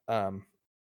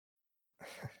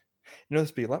 This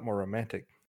would be a lot more romantic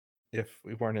if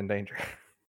we weren't in danger.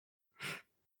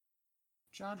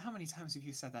 John, how many times have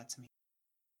you said that to me?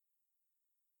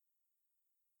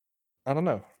 I don't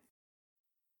know.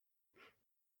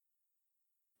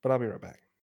 But I'll be right back.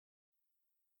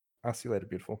 I'll see you later,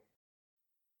 beautiful.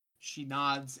 She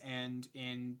nods, and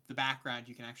in the background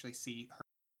you can actually see her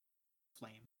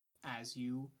flame as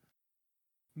you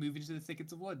move into the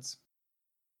thickets of woods.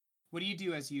 What do you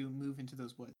do as you move into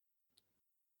those woods?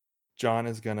 John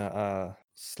is gonna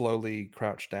slowly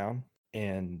crouch down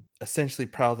and essentially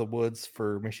prowl the woods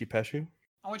for Mishipeshu.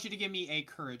 I want you to give me a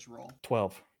courage roll.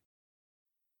 12.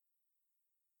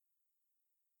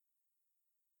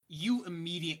 You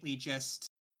immediately,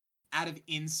 just out of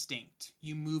instinct,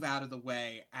 you move out of the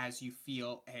way as you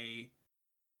feel a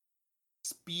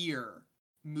spear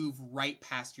move right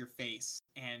past your face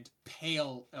and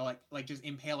like just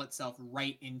impale itself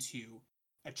right into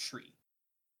a tree.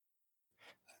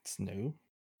 That's new.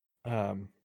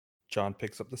 John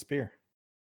picks up the spear.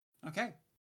 Okay.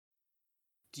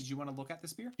 Did you want to look at the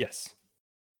spear? Yes.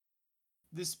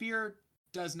 The spear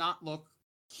does not look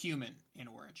human in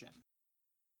origin.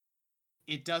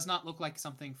 It does not look like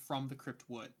something from the Crypt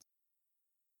Woods.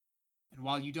 And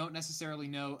while you don't necessarily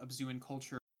know Abzuan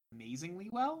culture amazingly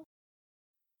well,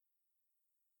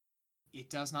 it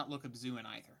does not look Abzuan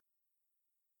either.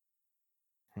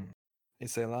 Hey,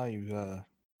 Selah, you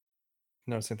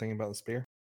notice anything about the spear?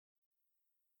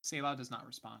 Selah does not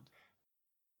respond.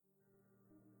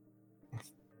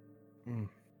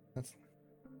 That's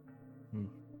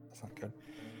not good.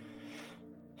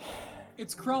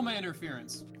 It's chroma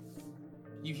interference.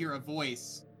 You hear a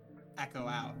voice echo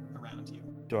out around you.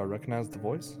 Do I recognize the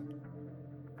voice?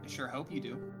 I sure hope you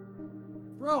do.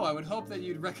 Bro, I would hope that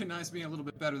you'd recognize me a little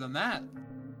bit better than that.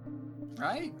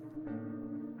 Right?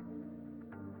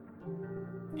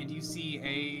 And you see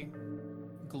a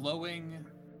glowing,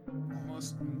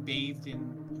 almost bathed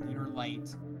in inner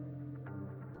light,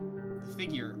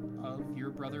 figure of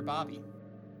your brother Bobby.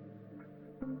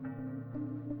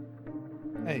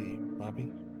 Hey,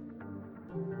 Bobby.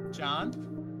 John?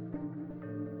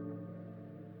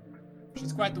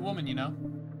 She's quite the woman, you know.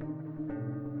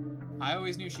 I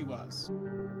always knew she was,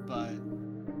 but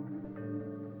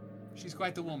she's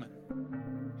quite the woman.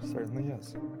 Certainly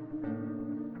is.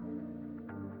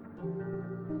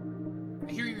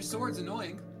 I hear your sword's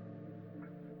annoying.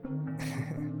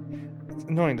 It's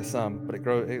annoying to some, but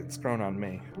it's grown on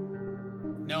me.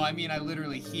 No, I mean I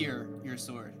literally hear your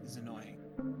sword is annoying.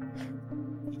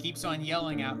 He keeps on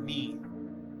yelling at me,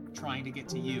 trying to get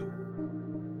to you.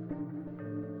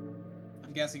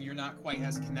 I'm guessing you're not quite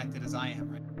as connected as I am,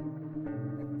 right?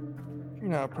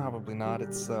 No, probably not.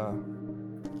 It's I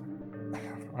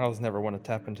was never one to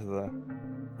tap into the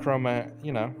chroma,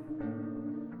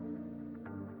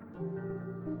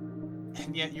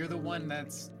 And yet you're the one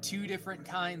that's two different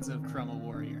kinds of Chroma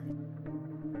Warrior.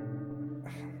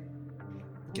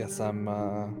 Guess I'm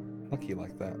lucky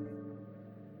like that.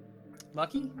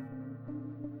 Lucky?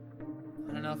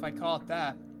 I don't know if I'd call it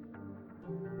that.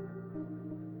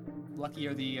 Lucky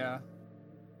are the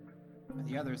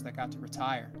others that got to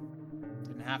retire.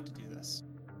 Didn't have to do this.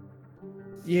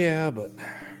 Yeah, but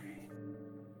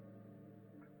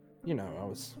I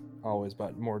was always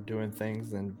about more doing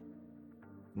things than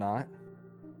not.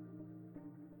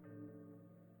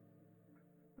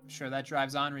 Sure, that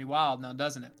drives Henri wild now,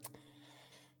 doesn't it?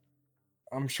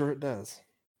 I'm sure it does.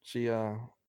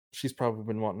 She's probably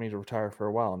been wanting me to retire for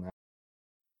a while now.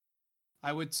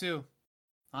 I would too.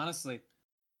 Honestly.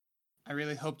 I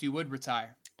really hoped you would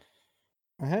retire.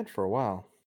 I had for a while.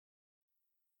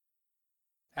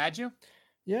 Had you?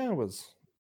 Yeah, I was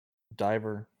a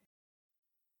diver,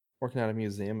 working at a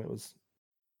museum. It was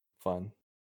fun.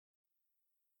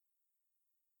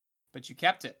 But you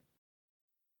kept it.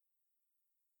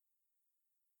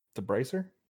 The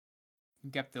bracer?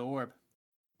 You kept the orb.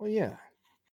 Well, yeah.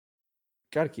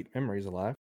 Got to keep memories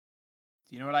alive.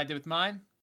 Do you know what I did with mine?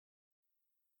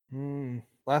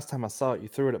 Last time I saw it, you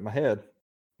threw it at my head.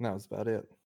 And that was about it.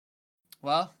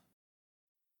 Well,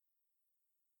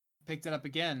 picked it up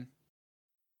again.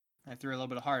 I threw it a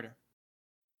little bit harder.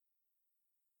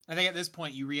 I think at this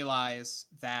point you realize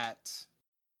that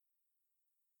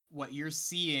what you're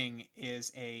seeing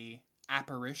is a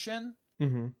apparition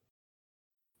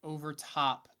over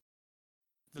top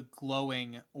the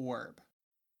glowing orb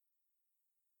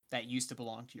that used to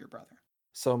belong to your brother.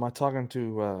 So am I talking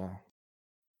to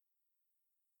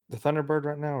the Thunderbird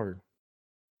right now, or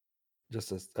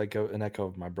just an echo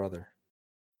of my brother?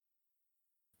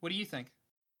 What do you think?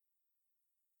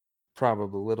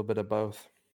 Probably a little bit of both.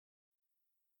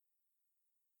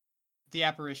 The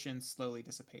apparition slowly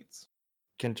dissipates.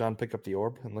 Can John pick up the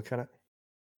orb and look at it?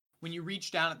 When you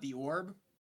reach down at the orb,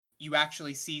 you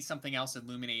actually see something else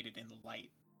illuminated in the light.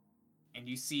 And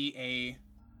you see a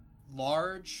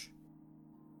large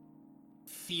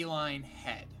feline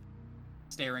head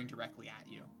staring directly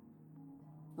at you.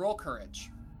 Roll courage.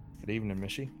 Good evening,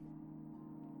 Mishy.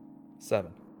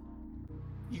 7.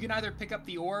 You can either pick up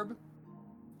the orb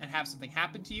and have something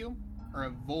happen to you, or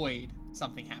avoid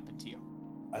something happen to you.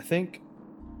 I think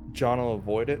John will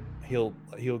avoid it. He'll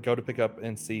go to pick up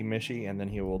and see Mishy, and then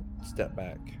he will step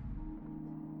back.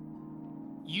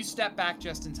 You step back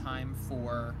just in time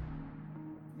for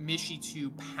Mishy to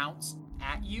pounce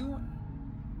at you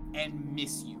and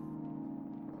miss you.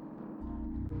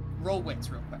 Roll wits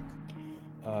real quick.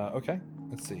 Okay.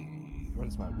 Let's see. What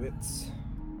is my wits?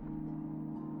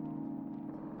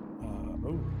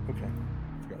 Okay.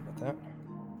 Forgot about that.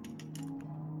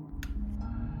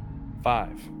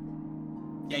 5.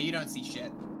 Yeah, you don't see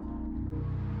shit.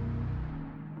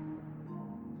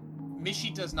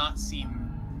 Mishy does not seem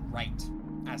right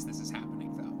as this is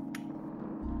happening,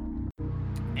 though.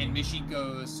 And Mishy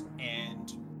goes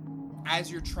and, as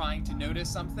you're trying to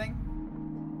notice something,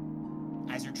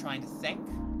 as you're trying to think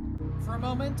for a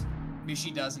moment,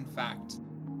 Mishi does in fact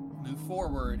move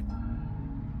forward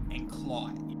and claw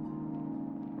at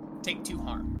you. Take 2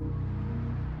 harm.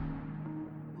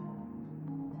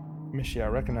 Mishi, I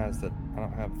recognize that I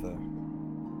don't have the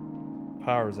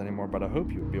powers anymore, but I hope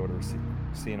you would be able to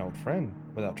see an old friend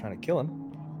without trying to kill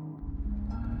him.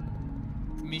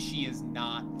 Mishi is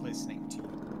not listening to you.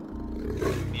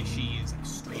 Mishi is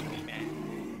extremely mad.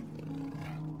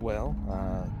 Well,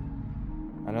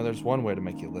 I know there's one way to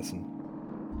make you listen.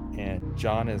 And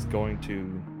John is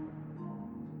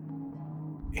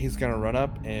he's going to run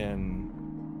up and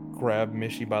grab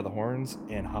Mishi by the horns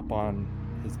and hop on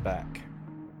his back.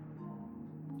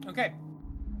 Okay.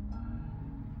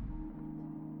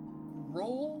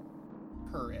 Roll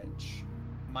courage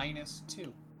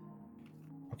 -2.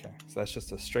 Okay, so that's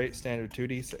just a straight standard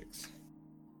 2d6.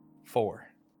 4.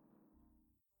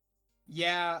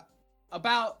 Yeah,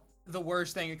 about the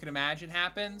worst thing you could imagine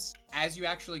happens as you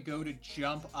actually go to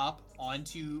jump up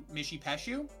onto Mishi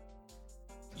Peshu.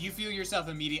 You feel yourself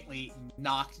immediately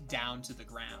knocked down to the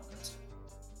ground.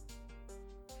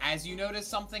 As you notice,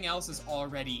 something else is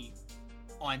already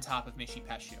on top of Mishi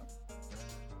Peshu.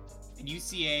 And you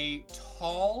see a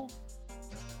tall,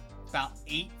 about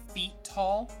 8 feet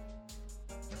tall,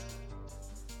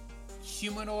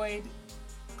 humanoid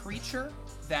creature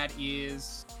that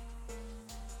is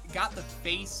got the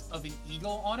face of an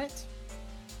eagle on it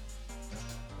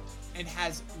and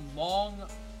has long,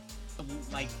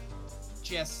 like,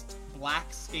 just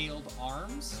black scaled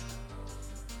arms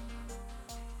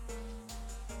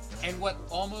and what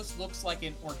almost looks like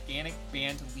an organic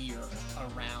bandolier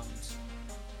around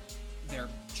their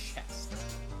chest.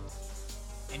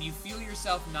 And you feel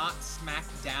yourself not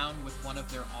smacked down with one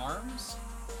of their arms,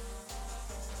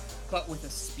 but with a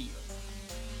spear.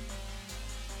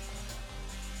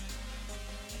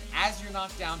 As you're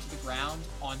knocked down to the ground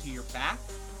onto your back,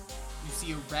 you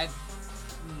see a red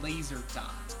laser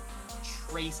dot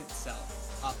trace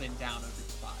itself up and down over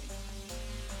your body.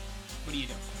 What do you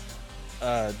do?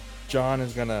 John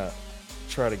is gonna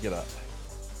try to get up.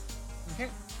 Okay.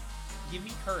 Give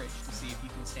me courage to see if you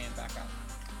can stand back up.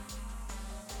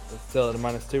 It's still at a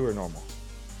 -2 or normal?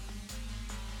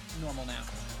 Normal now.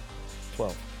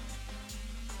 12.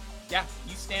 Yeah,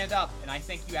 you stand up, and I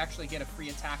think you actually get a free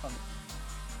attack on.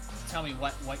 Tell me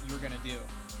what you're gonna do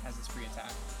as this free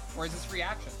attack, or is this free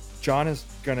action? John is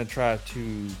gonna try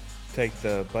to take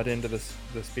the butt end of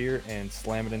the spear and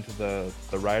slam it into the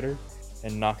rider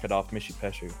and knock it off Mishi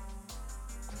Peshu.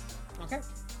 Okay.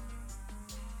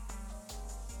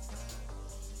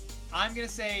 I'm gonna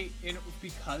say,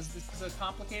 because this is a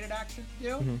complicated action to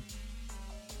do,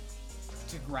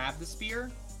 to grab the spear,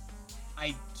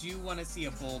 I do want to see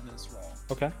a boldness roll.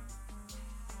 Okay.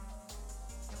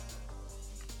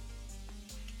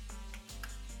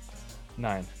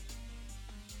 Nine.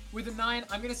 With a 9,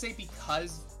 I'm gonna say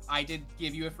because I did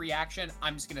give you a free action,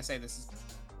 I'm just gonna say this is.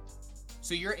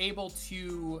 So you're able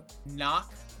to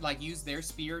use their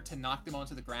spear to knock them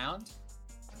onto the ground,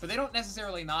 but they don't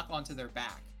necessarily knock onto their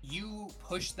back. You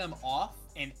push them off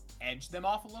and edge them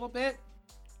off a little bit,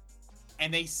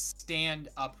 and they stand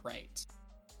upright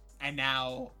and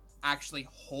now actually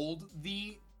hold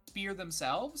the spear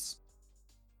themselves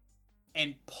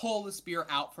and pull the spear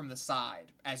out from the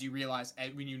side as you realize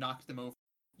when you knocked them over,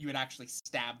 you had actually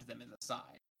stabbed them in the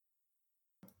side.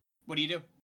 What do you do?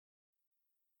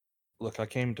 Look, I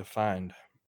came to find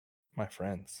my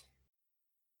friends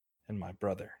and my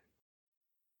brother.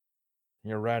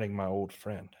 You're riding my old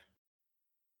friend.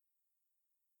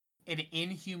 An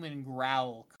inhuman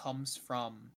growl comes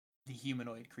from the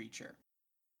humanoid creature.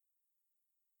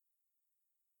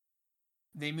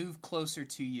 They move closer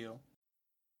to you,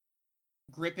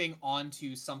 gripping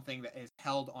onto something that is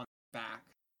held on the back.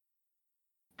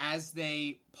 As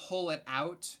they pull it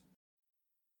out,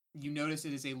 you notice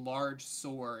it is a large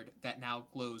sword that now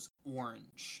glows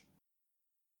orange.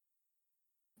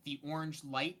 The orange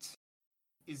light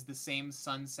is the same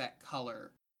sunset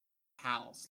color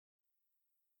Cal's.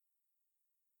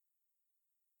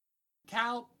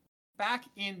 Cal, back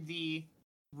in the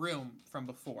room from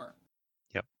before.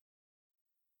 Yep.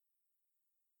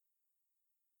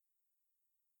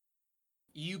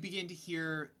 You begin to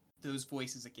hear those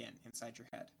voices again inside your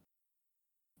head.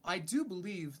 I do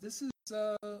believe this is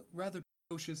a rather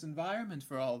precocious environment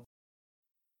for all.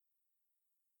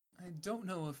 I don't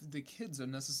know if the kids are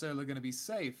necessarily going to be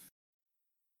safe.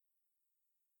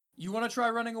 You want to try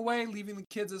running away, leaving the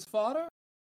kids as fodder? Are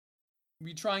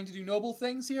we trying to do noble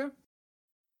things here?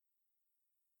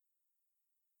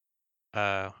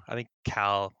 I think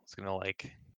Cal is gonna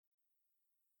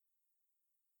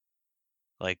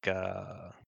like kind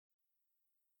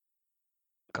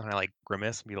of like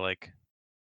grimace and be like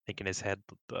thinking in his head,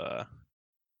 I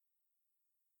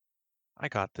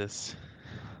got this.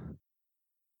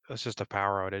 It's just a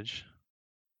power outage.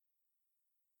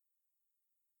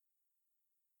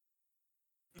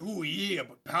 Ooh, yeah,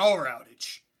 but power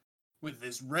outage with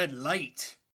this red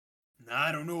light.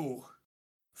 I don't know.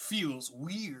 Feels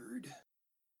weird.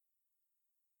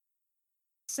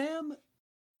 Sam,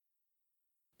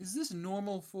 is this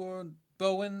normal for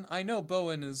Bowen? I know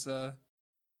Bowen is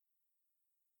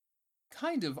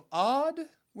kind of odd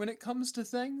when it comes to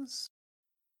things,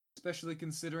 especially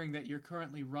considering that you're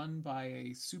currently run by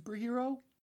a superhero.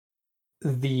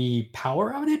 The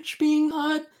power outage being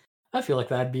odd? I feel like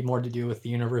that'd be more to do with the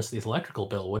university's electrical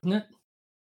bill, wouldn't it?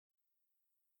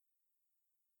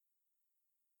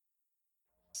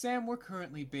 Sam, we're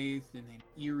currently bathed in an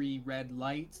eerie red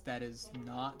light that is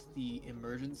not the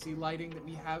emergency lighting that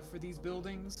we have for these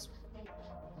buildings.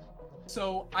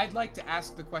 So I'd like to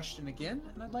ask the question again,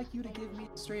 and I'd like you to give me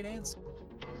a straight answer.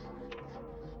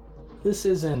 This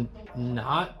isn't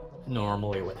not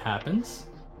normally what happens.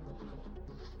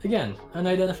 Again,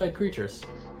 unidentified creatures.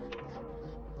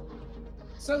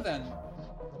 So then,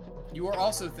 you are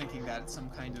also thinking that it's some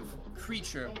kind of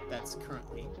creature that's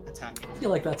currently attacking. I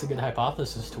feel like that's a good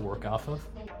hypothesis to work off of.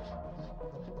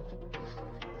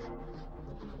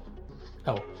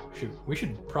 Oh, shoot. We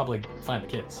should probably find the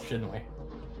kids, shouldn't we?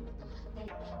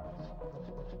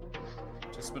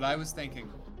 Just what I was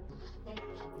thinking.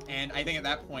 And I think at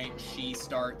that point, she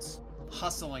starts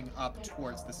hustling up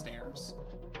towards the stairs.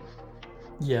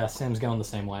 Yeah, Sam's going the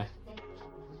same way.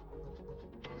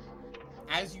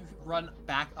 As you run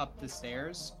back up the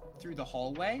stairs through the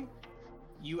hallway,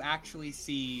 you actually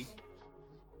see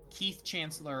Keith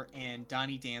Chancellor and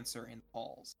Donnie Dancer in the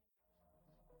halls.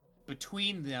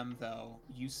 Between them, though,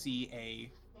 you see a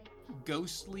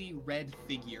ghostly red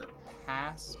figure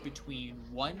pass between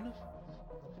one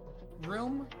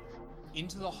room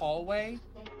into the hallway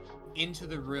into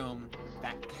the room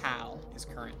that Cal is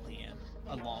currently in,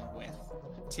 along with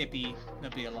Tippy,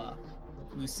 Nabila,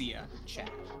 Lucia, and Chad.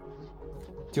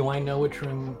 Do I know which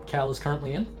room Cal is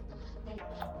currently in?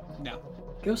 No.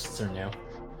 Ghosts are new.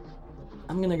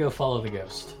 I'm gonna go follow the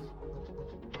ghost.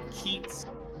 Keats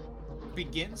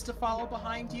begins to follow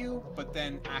behind you, but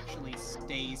then actually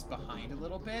stays behind a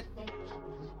little bit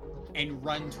and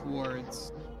run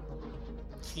towards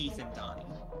Keith and Donnie.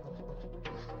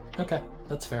 Okay,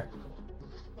 that's fair.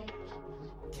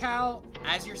 Cal,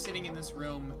 as you're sitting in this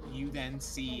room, you then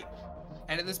see,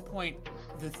 and at this point,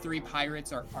 the three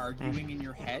pirates are arguing in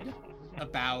your head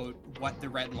about what the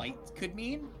red light could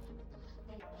mean.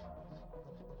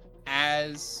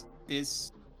 As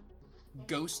this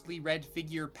ghostly red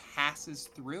figure passes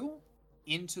through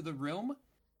into the room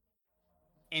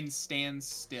and stands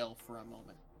still for a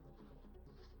moment.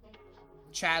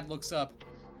 Chad looks up.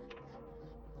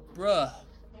 Bruh.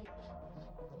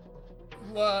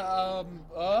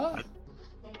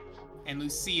 And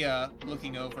Lucia,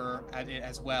 looking over at it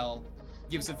as well,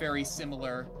 gives a very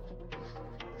similar,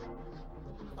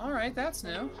 alright, that's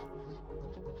new.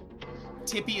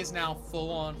 Tippy is now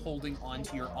full on holding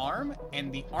onto your arm,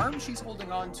 and the arm she's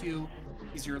holding onto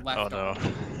is your left arm. Oh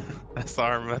no. That's the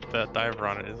arm with the diver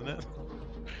on it, isn't it?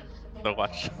 The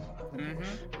watch. Mm-hmm.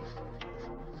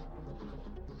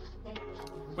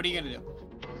 What are you gonna do?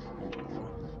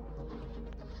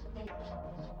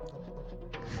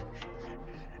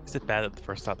 Is it bad that the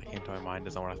first thought that came to my mind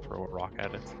is I want to throw a rock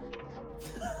at it?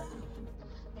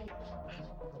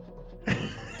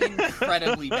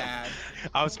 Incredibly bad.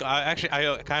 I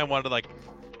kind of wanted to like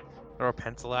throw a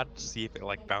pencil at it to see if it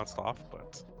like bounced off,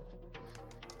 but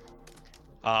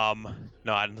no,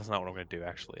 that's not what I'm gonna do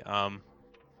actually.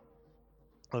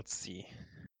 Let's see.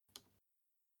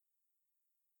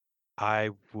 I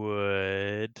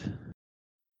would.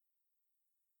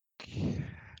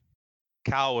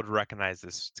 Cal would recognize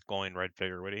this glowing red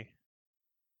figure, would he?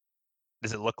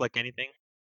 Does it look like anything?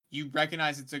 You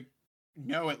recognize it's a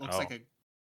no. It looks Oh. like a.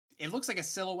 It looks like a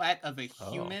silhouette of a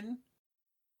Oh. human.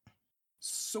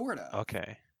 Sorta.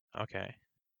 Okay. Okay.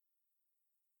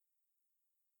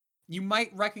 You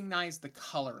might recognize the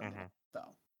color of it, Mhm.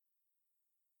 though.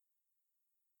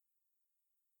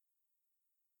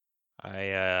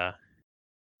 I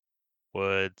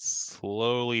would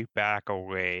slowly back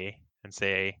away and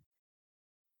say,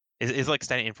 is it like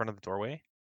standing in front of the doorway?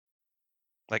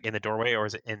 Like in the doorway, or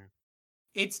is it in?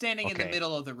 It's standing in the Okay.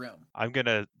 middle of the room. I'm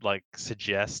gonna like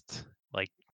suggest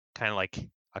like kind of like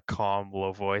a calm,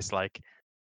 low voice, like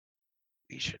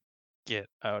we should get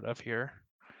out of here,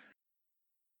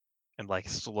 and like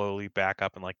slowly back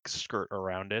up and like skirt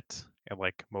around it and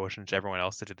like motion to everyone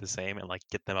else to do the same and like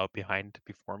get them out behind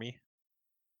before me.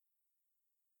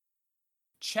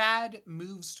 Chad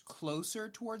moves closer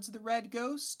towards the red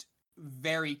ghost,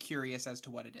 very curious as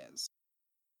to what it is.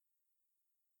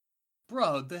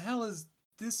 Bro, the hell is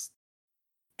this?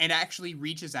 And actually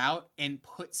reaches out and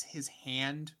puts his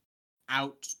hand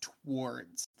out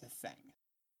towards the thing.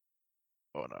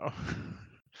 Oh no.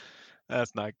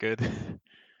 That's not good.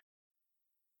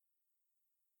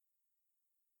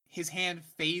 His hand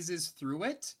phases through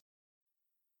it,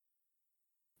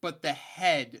 but the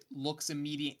head looks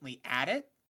immediately at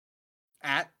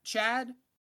Chad.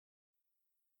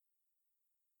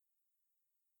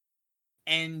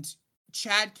 And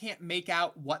Chad can't make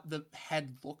out what the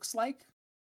head looks like,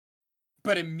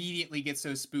 but immediately gets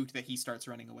so spooked that he starts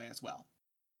running away as well.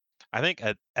 I think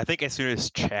as soon as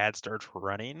Chad starts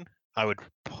running, I would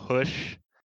push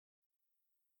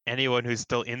anyone who's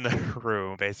still in the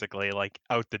room basically like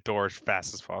out the door as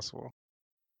fast as possible.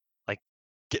 Like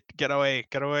get away.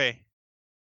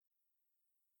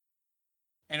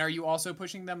 And are you also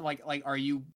pushing them? Like are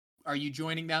you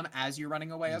joining them as you're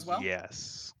running away as well?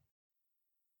 Yes.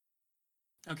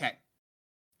 Okay.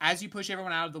 As you push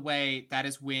everyone out of the way, that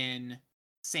is when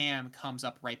Sam comes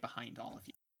up right behind all of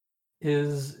you.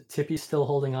 Is Tippy still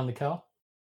holding on to Cal?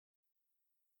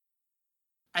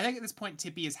 I think at this point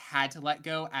Tippy has had to let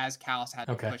go as Cal's had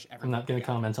to Okay. push everyone. I'm not going to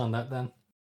together. comment on that then.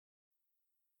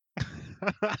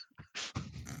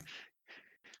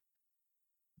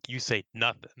 You say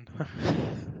nothing.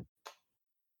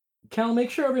 Cal, make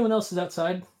sure everyone else is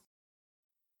outside.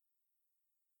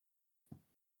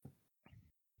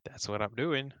 That's what I'm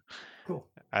doing. Cool.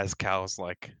 As Cal's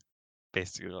like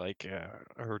basically like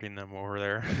hurting them over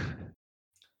there.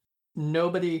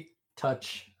 Nobody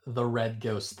touch the red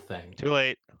ghost thing. Too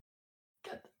late.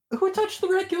 Who touched the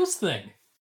red ghost thing?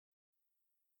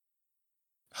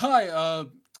 Hi,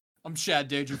 I'm Chad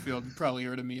Dangerfield. You probably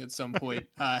heard of me at some point.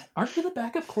 Aren't you the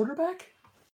backup quarterback?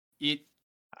 I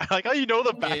like how you know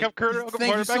the backup quarterback,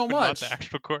 thank you so but not much. the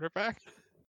actual quarterback.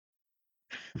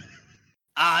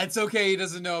 It's okay. He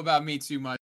doesn't know about me too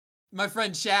much. My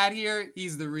friend Chad here,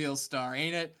 he's the real star,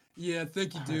 ain't it? Yeah,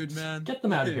 thank you, dude, man. Get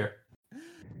them out of here.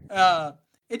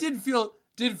 It didn't feel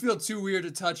too weird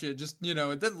to touch it. Just,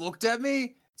 it then looked at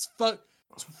me.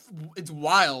 It's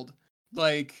wild.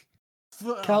 Like,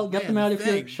 Cal, get them out of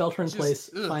here. thing. Shelter in Just, place.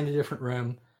 ugh. Find a different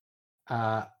room.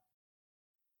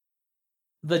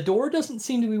 The door doesn't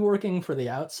seem to be working for the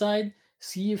outside.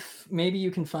 See if maybe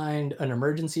you can find an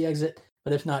emergency exit.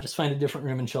 But if not, just find a different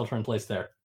room and shelter in place there.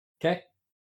 Okay?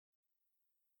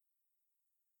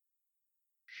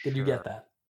 Did you get that?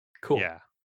 Cool. Yeah.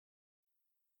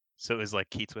 So is like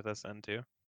Keats with us then too?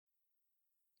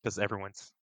 Because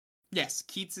everyone's Yes,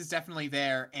 Keats is definitely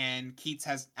there, and Keats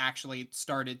has actually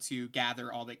started to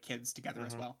gather all the kids together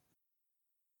as Mhm. well.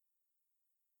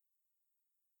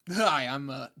 Hi,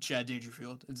 I'm Chad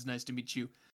Dangerfield. It's nice to meet you.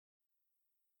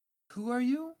 Who are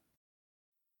you?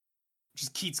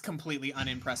 Just Keats completely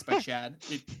unimpressed by Chad.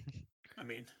 I'm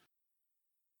a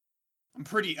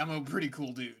pretty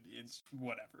cool dude. It's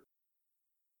whatever.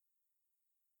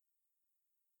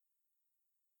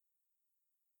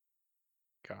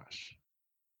 gosh.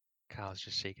 Kyle's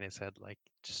just shaking his head like,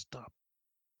 just stop.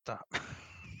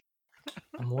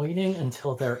 I'm waiting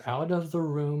until they're out of the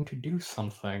room to do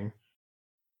something.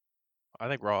 I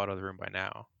think we're all out of the room by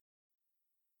now.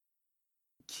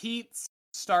 Keats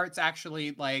starts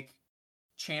actually like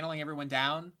channeling everyone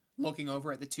down, looking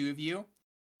over at the two of you,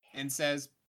 and says,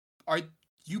 "Are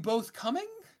you both coming?"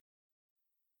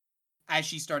 As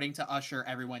she's starting to usher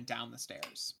everyone down the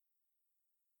stairs.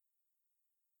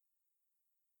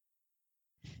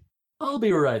 I'll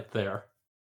be right there.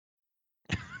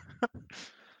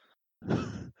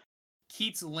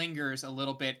 Keats lingers a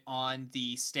little bit on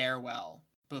the stairwell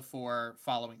before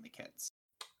following the kids.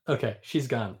 Okay, she's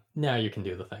gone. Now you can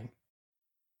do the thing.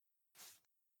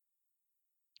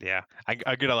 Yeah,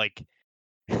 I'm gonna like,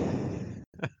 I'm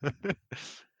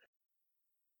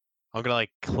gonna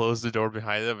like close the door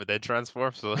behind them and then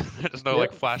transform, so there's no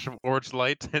like Yep. flash of orange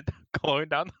light going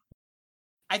down.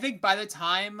 I think by the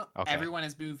time Okay. everyone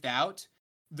has moved out,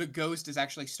 the ghost is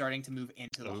actually starting to move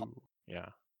into the hall. Ooh, yeah.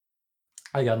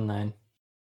 I got a 9.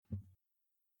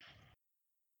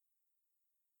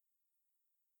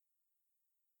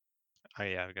 Oh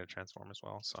yeah, I'm gonna transform as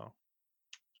well. So,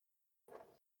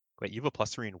 wait, you have a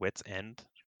 +3 in wits and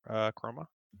chroma.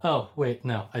 Oh, wait,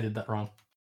 no, I did that wrong.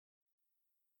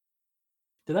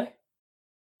 Did I?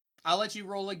 I'll let you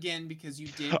roll again because you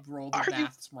did roll the Are you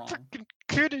maths wrong. Fucking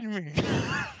kidding me?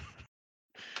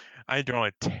 I draw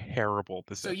a terrible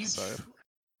this So you episode.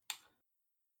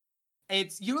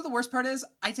 It's, you know what the worst part is?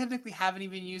 I technically haven't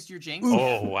even used your jinx.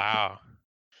 Oh wow!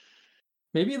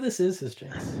 Maybe this is his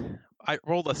jinx. I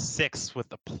rolled a 6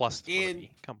 with a plus 3. In-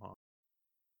 Come on.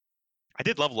 I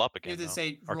did level up You again have to though.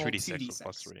 say Or roll 2d6 with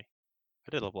plus 2d6. 3.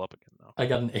 I did level up again though. I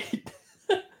got an 8.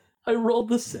 I rolled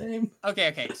the same.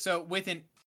 Okay. So with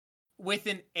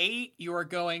an 8, you are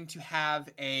going to have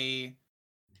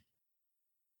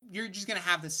you're just going to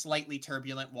have the slightly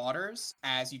turbulent waters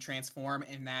as you transform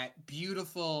in that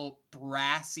beautiful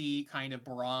brassy kind of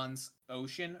bronze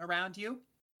ocean around you.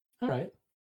 All right.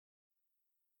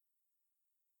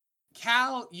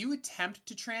 Cal, you attempt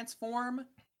to transform,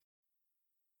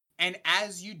 and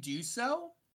as you do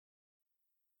so,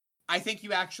 I think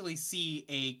you actually see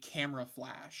a camera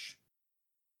flash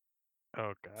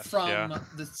Oh gosh. from Yeah.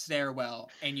 the stairwell,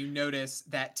 and you notice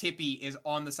that Tippy is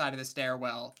on the side of the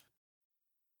stairwell.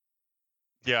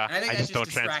 Yeah. And I think that just don't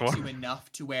distracts transform. you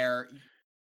enough to where,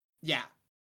 yeah.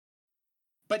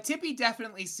 But Tippy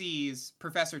definitely sees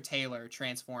Professor Taylor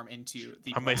transform into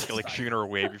the. I'm basically like Black shooting her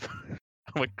away before.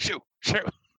 I'm like, shoot.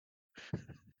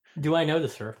 Do I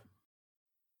notice her?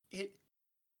 It,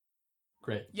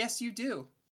 Great. yes, you do.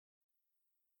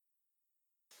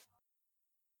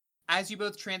 As you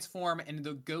both transform and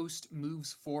the ghost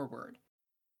moves forward,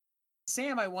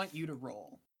 Sam, I want you to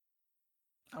roll.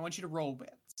 I want you to roll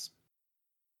wits.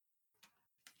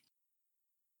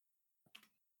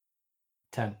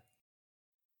 10.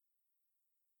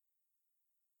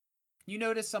 You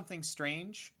notice something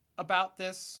strange about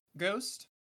this ghost.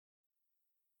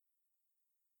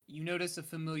 You notice a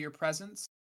familiar presence,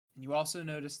 and you also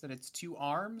notice that its 2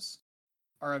 arms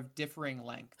are of differing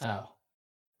length. Oh.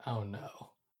 Oh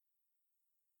no.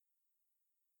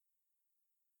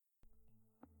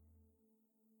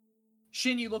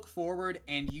 Shin, you look forward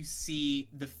and you see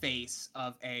the face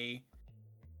of a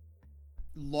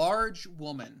large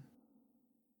woman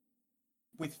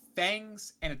with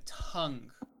fangs and a tongue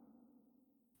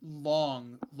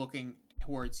long looking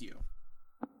towards you.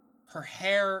 Her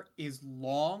hair is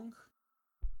long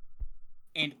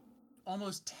and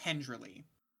almost tenderly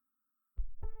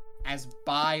as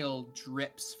bile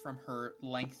drips from her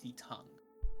lengthy tongue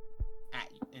at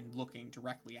you and looking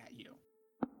directly at you.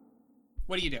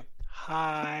 What do you do?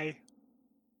 Hi.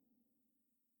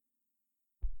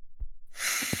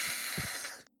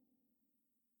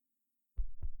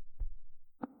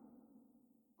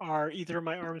 Are either of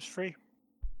my arms free?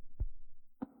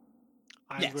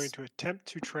 I'm going Yes. to attempt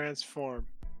to transform.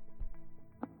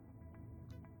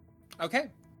 Okay.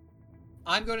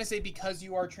 I'm going to say because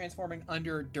you are transforming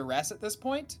under duress at this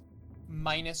point,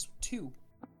 -2.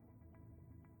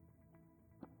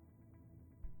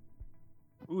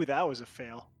 Ooh, that was a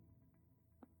fail.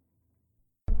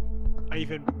 I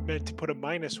even meant to put a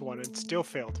 -1 and still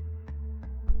failed.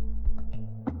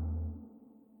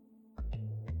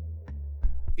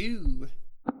 Ooh.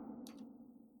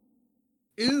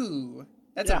 Ooh.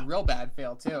 That's Yeah. a real bad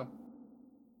fail, too.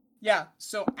 Yeah,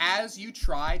 so as you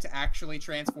try to actually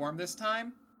transform this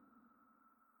time,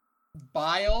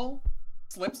 bile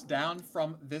slips down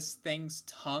from this thing's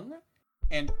tongue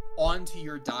and onto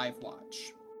your dive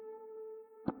watch.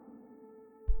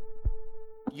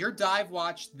 Your dive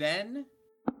watch then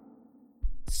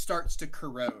starts to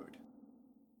corrode.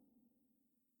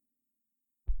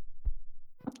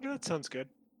 Yeah, that sounds good.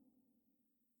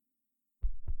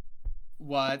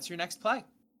 What's your next play?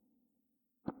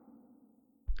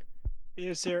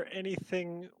 Is there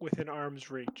anything within arm's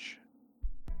reach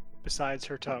besides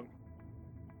her tongue?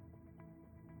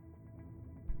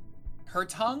 Her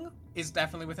tongue is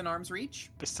definitely within arm's reach.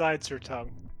 Besides her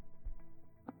tongue.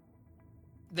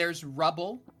 There's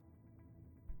rubble.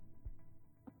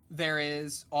 There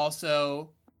is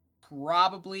also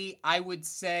probably, I would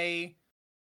say,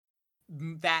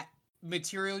 that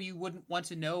material you wouldn't want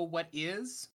to know what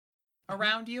is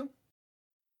around you.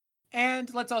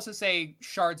 And let's also say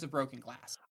shards of broken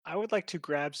glass. I would like to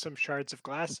grab some shards of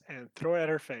glass and throw it at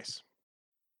her face.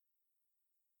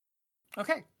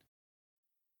 Okay.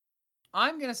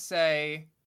 I'm going to say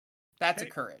that's Okay.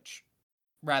 a courage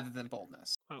rather than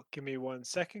boldness. Well, give me 1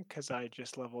 second because I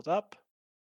just leveled up.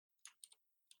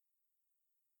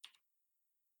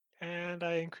 And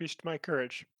I increased my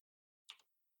courage.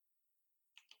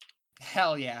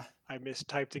 Hell yeah. I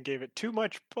mistyped and gave it too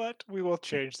much, but we will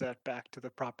change that back to the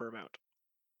proper amount.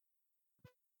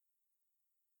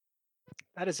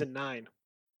 That is a 9.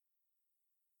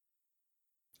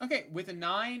 Okay, with a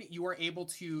 9, you are able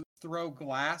to throw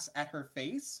glass at her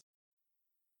face.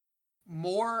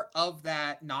 More of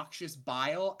that noxious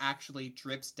bile actually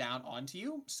drips down onto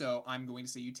you, so I'm going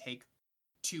to say you take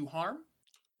 2 harm.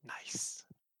 Nice.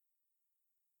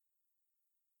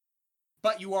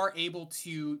 but you are able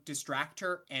to distract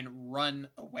her and run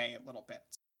away a little bit.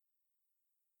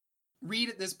 Reed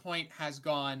at this point has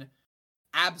gone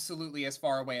absolutely as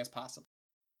far away as possible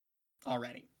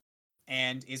already,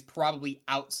 and is probably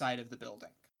outside of the building.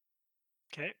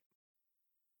 Okay.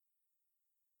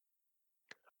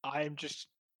 I'm just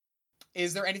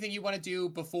Is there anything you want to do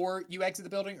before you exit the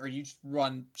building, or you just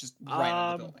run right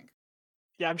out of the building?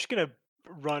 Yeah, I'm just gonna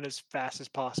run as fast as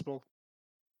possible.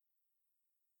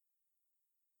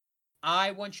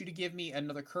 I want you to give me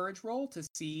another courage roll to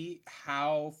see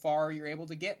how far you're able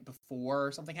to get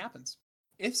before something happens.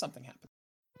 If something happens.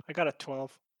 I got a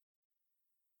 12.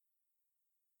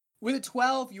 With a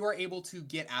 12, you are able to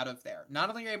get out of there. Not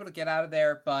only are you able to get out of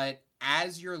there, but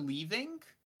as you're leaving,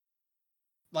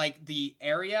 like the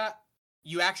area,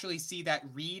 you actually see that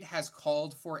Reed has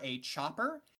called for a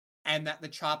chopper, and that the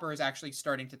chopper is actually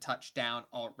starting to touch down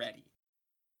already.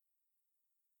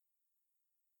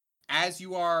 As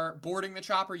you are boarding the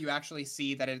chopper, you actually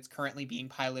see that it's currently being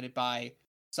piloted by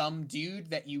some dude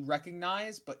that you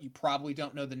recognize, but you probably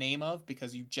don't know the name of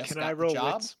because you just Can got I the roll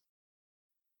job. wits?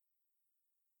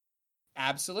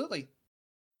 Absolutely.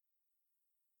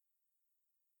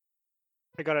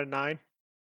 I got a 9.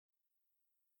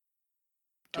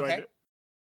 Do Okay. I?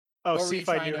 Oh, What were see you if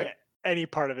I trying knew to- any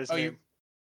part of his Oh, name. you.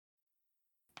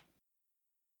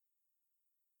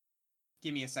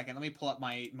 Give me a second. Let me pull up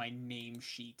my name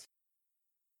sheet.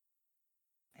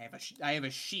 I have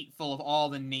a sheet full of all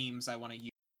the names I want to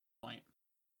use.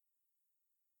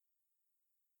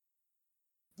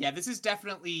 Yeah, this is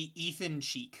definitely Ethan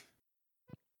Cheek.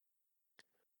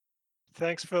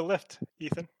 Thanks for the lift,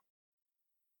 Ethan.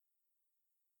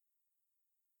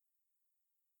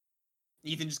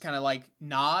 Ethan just kind of like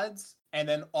nods, and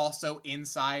then also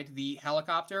inside the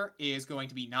helicopter is going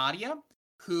to be Nadia,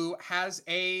 who has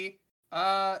a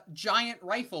giant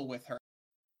rifle with her.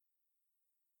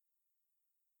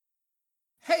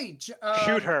 Hey,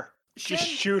 Shoot her. Just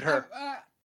Shen, shoot her.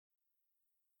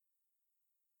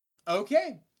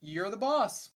 Okay, you're the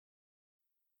boss.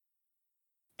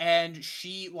 And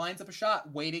she lines up a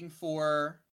shot, waiting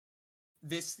for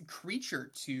this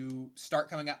creature to start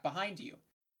coming up behind you.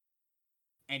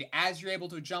 And as you're able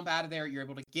to jump out of there, you're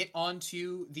able to get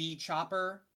onto the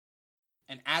chopper.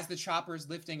 And as the chopper is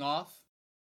lifting off,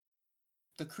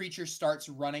 the creature starts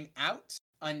running out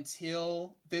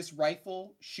until this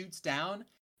rifle shoots down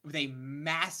with a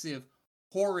massive,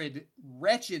 horrid,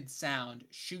 wretched sound,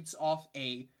 shoots off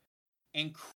a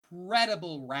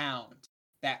incredible round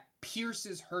that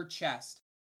pierces her chest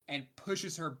and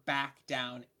pushes her back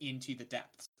down into the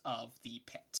depths of the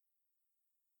pit.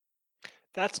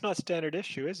 That's not standard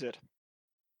issue, is it?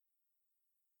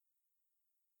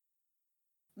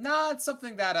 Nah, it's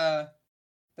something that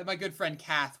that my good friend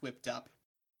Kath whipped up.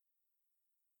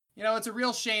 You know, it's a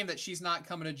real shame that she's not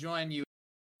coming to join you,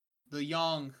 the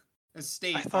Young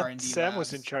Estate I thought R&D Sam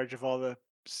was in labs. charge of all the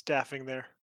staffing there.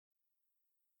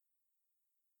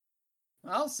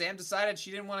 Well, Sam decided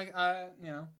she didn't want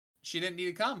to, she didn't need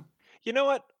to come. You know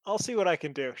what? I'll see what I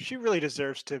can do. She really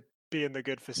deserves to be in the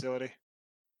good facility.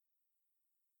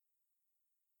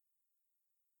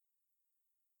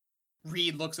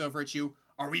 Reed looks over at you.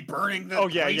 Are we burning the Oh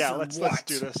yeah, place yeah. or Let's what?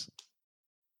 do this.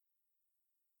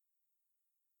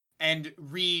 And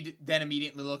Reed then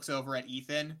immediately looks over at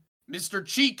Ethan. Mr.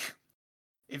 Cheek,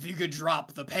 if you could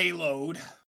drop the payload.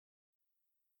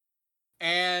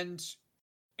 And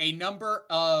a number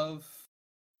of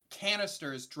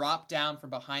canisters drop down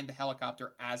from behind the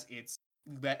helicopter as it's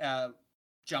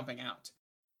jumping out.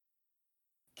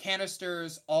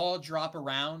 Canisters all drop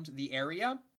around the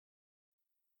area,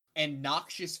 and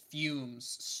noxious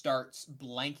fumes starts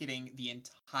blanketing the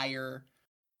entire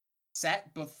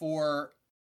set before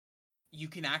you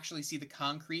can actually see the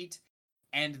concrete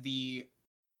and the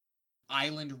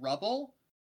island rubble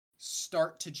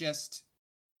start to just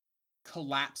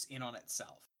collapse in on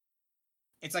itself.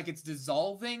 It's like it's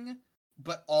dissolving,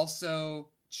 but also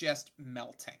just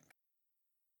melting.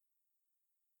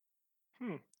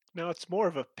 Now it's more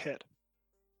of a pit.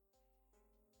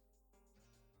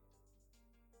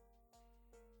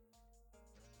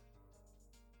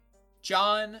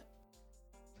 John,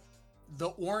 the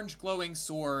orange glowing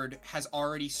sword has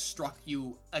already struck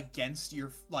you against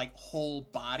your whole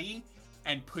body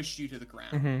and pushed you to the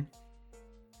ground. Mm-hmm.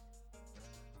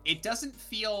 It doesn't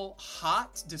feel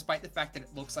hot, despite the fact that it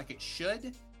looks like it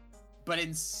should,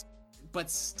 but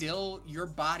still your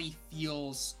body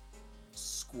feels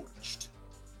scorched.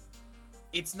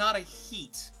 It's not a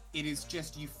heat, it is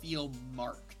just you feel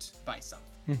marked by something.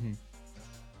 Mm-hmm.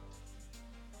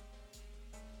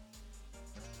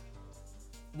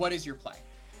 What is your play?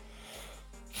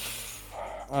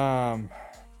 John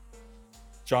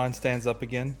stands up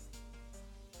again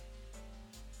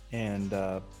and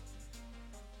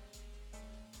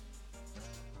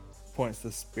points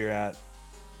the spear at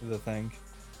the thing.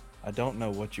 I don't know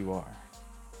what you are,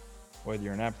 whether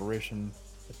you're an apparition,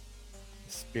 a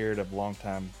spirit of long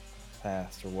time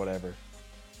past, or whatever,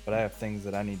 but I have things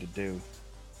that I need to do.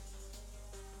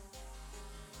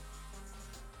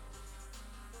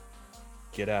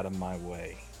 Get out of my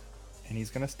way. And he's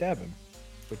gonna stab him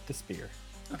with the spear.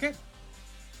 Okay.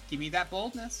 Give me that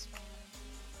boldness.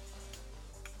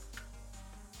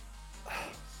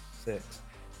 6.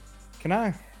 Can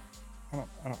I don't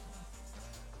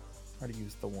already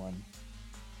used the 1.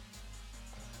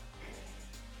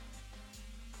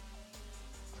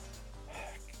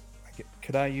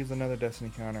 Could I use another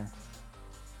destiny counter?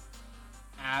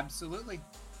 Absolutely.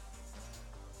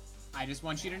 I just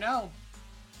want you to know,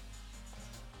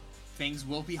 things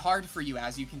will be hard for you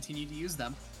as you continue to use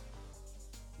them.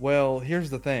 Well,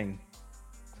 here's the thing.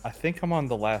 I think I'm on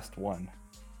the last one.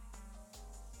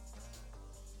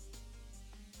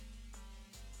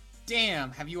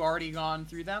 Damn, have you already gone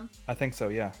through them? I think so,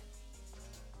 yeah.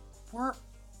 We're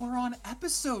on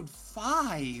episode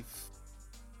 5.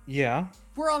 Yeah.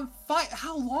 We're on 5.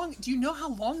 How long? Do you know how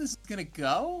long this is gonna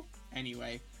go?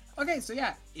 Anyway. Okay, so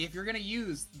yeah, if you're gonna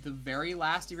use the very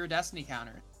last of your destiny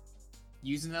counter,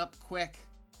 using it up quick,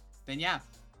 then yeah,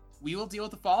 we will deal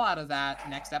with the fallout of that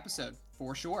next episode,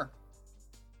 for sure.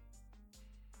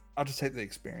 I'll just take the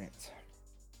experience.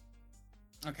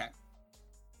 Okay.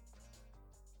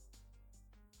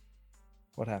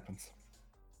 What happens?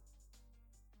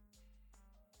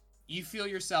 You feel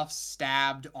yourself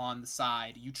stabbed on the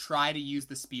side. You try to use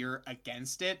the spear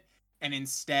against it, and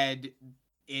instead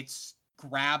it's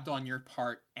grabbed on your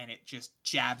part and it just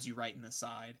jabs you right in the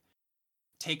side.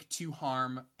 Take 2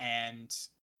 harm, and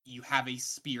you have a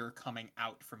spear coming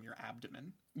out from your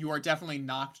abdomen. You are definitely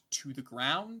knocked to the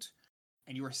ground,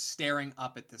 and you are staring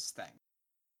up at this thing.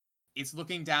 It's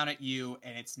looking down at you,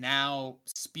 and it's now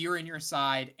spear in your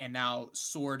side, and now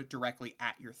sword directly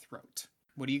at your throat.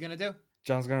 What are you going to do?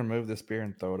 John's gonna remove the spear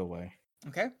and throw it away.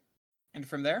 Okay. And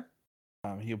from there?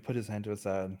 He'll put his hand to his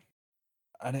side.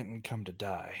 I didn't come to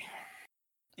die.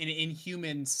 An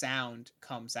inhuman sound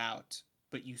comes out,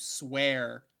 but you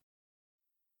swear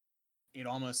it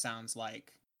almost sounds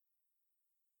like,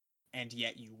 and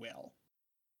yet you will.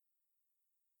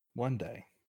 One day,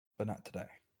 but not today.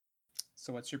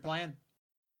 So what's your plan?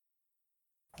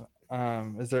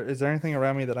 Is there anything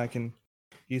around me that I can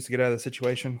use to get out of the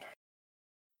situation?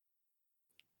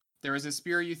 There is a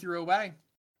spear you threw away.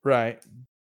 Right.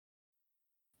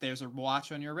 There's a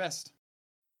watch on your wrist.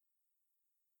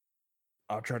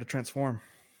 I'll try to transform.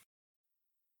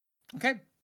 Okay.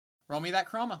 Roll me that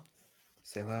chroma.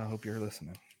 Sayla, I hope you're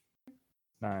listening.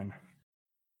 9.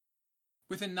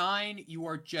 With a 9, you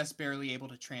are just barely able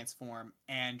to transform.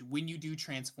 And when you do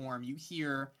transform, you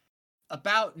hear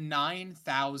about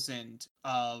 9,000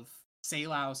 of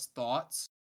Seilau's thoughts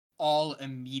all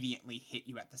immediately hit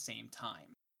you at the same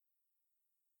time.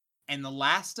 And the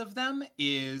last of them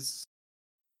is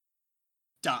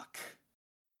duck.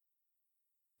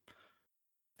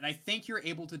 And I think you're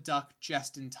able to duck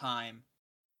just in time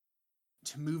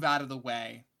to move out of the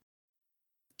way,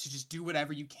 to just do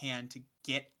whatever you can to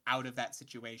get out of that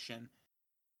situation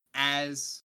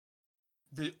as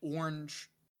the orange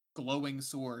glowing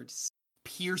sword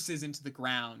pierces into the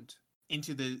ground,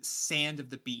 into the sand of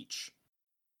the beach,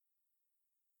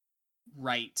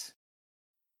 right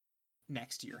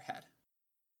next to your head.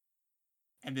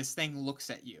 And this thing looks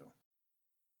at you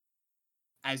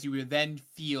as you would then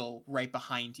feel right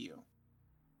behind you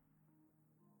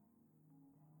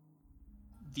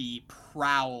the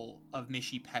prowl of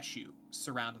Mishipeshu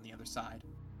surround on the other side.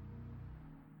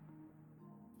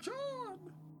 John,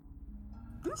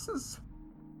 this is...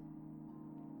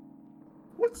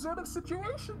 what sort of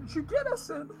situation did you get us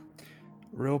in?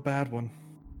 Real bad one.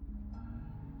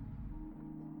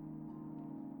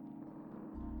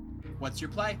 What's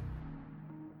your play?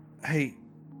 Hey.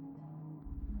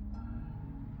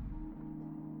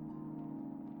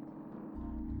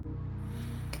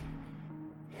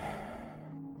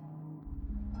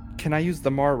 Can I use the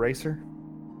Mar Racer?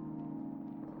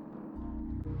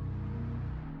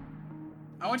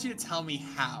 I want you to tell me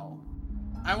how.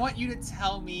 I want you to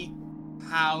tell me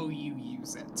how you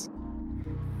use it.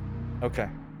 Okay.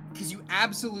 Because you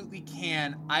absolutely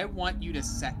can. I want you to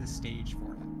set the stage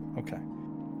for it. Okay.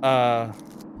 And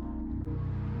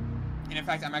in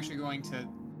fact, I'm actually going to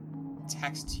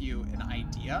text you an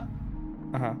idea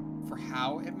for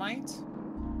how it might.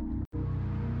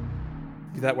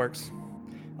 That works.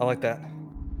 I like that.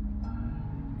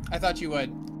 I thought you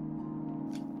would.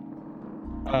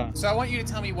 So I want you to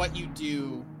tell me what you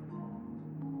do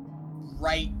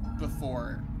right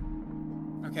before.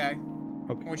 Okay? Okay.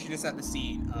 I want you to set the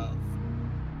scene of.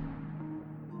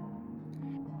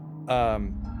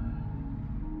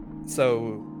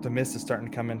 So the mist is starting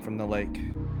to come in from the lake.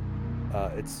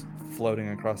 It's floating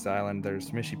across the island.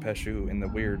 There's Mishi Peshu and the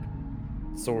weird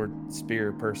sword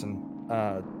spear person,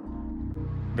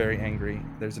 very angry.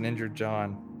 There's an injured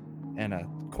John and a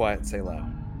quiet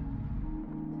Selau.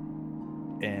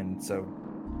 And so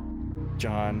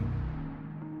John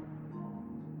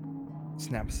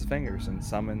snaps his fingers and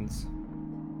summons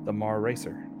the Mar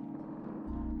Racer.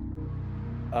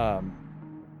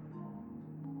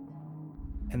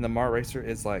 And the Mar Racer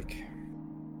is like,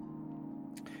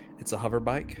 it's a hover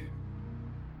bike.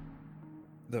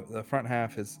 The front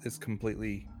half is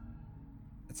completely,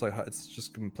 it's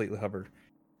just completely hovered,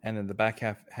 and then the back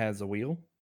half has a wheel.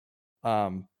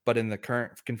 But in the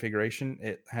current configuration,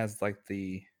 it has like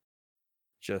the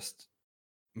just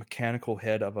mechanical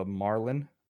head of a marlin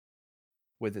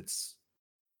with its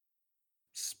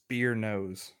spear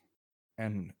nose,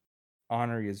 and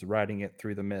Henri is riding it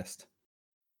through the mist,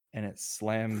 and it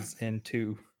slams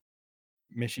into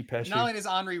Mishi Peshu. Not only is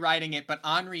Henri riding it, but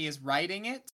Henri is riding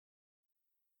it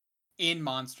in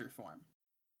monster form.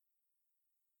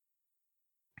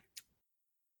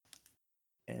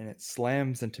 And it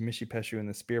slams into Mishi Peshu and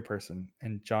the spear person,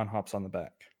 and John hops on the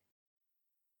back.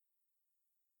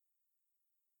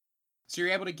 So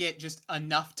you're able to get just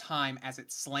enough time as it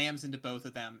slams into both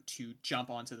of them to jump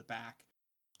onto the back.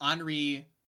 Henri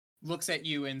looks at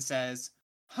you and says,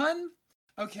 "Hun,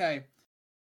 okay,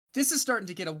 this is starting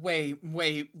to get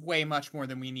way much more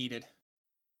than we needed.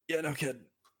 Yeah, no kid.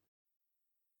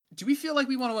 Do we feel like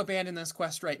we want to abandon this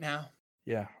quest right now?"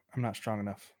 Yeah, I'm not strong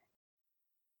enough.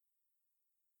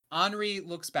 Henri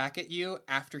looks back at you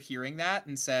after hearing that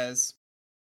and says,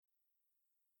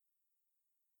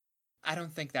 "I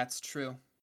don't think that's true."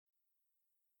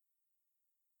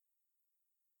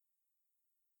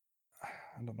 I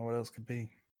don't know what else could be.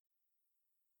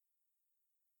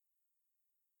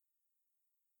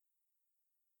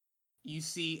 You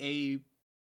see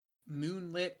a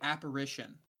moonlit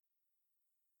apparition.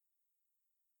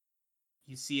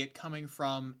 You see it coming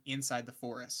from inside the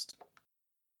forest.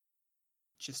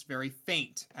 Just very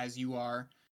faint as you are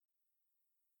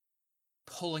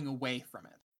pulling away from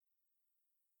it.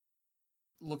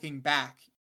 Looking back,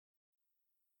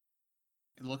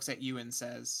 it looks at you and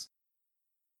says,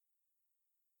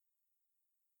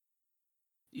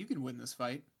 "You can win this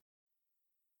fight."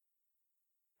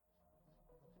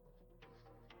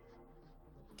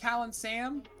 Cal and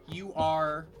Sam, you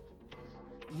are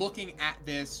looking at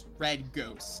this red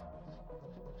ghost.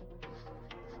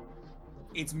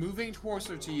 It's moving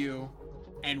closer to you,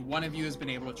 and one of you has been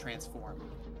able to transform.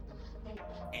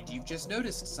 And you've just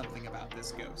noticed something about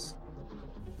this ghost.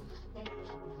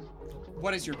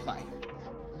 What is your play?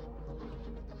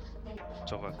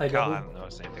 So I Cal double- hasn't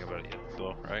noticed anything about it yet,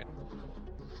 though, right?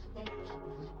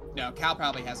 No, Cal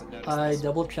probably hasn't noticed I this.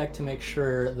 double check to make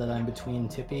sure that I'm between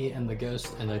Tippy and the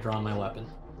ghost, and I draw my weapon.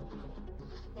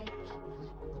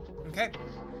 Okay.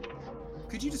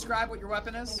 Could you describe what your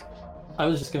weapon is? I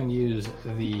was just going to use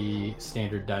the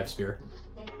standard dive spear.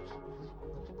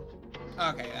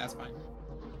 Okay, that's fine.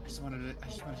 I just wanted to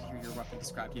hear your weapon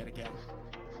described yet again.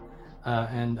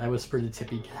 And I whispered to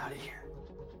Tippy, "Get out of here."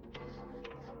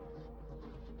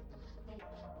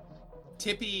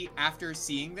 Tippy, after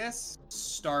seeing this,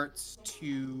 starts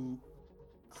to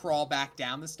crawl back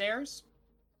down the stairs.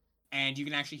 And you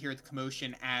can actually hear the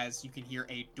commotion as you can hear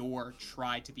a door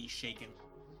try to be shaken.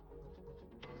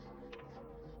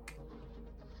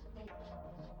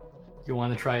 You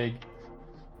want to try?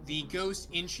 The ghost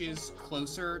inches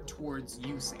closer towards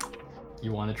you, Sam.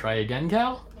 You want to try again,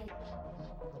 Cal?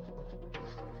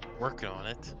 Working on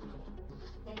it.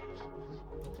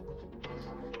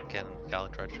 Can Cal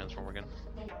try to transform again?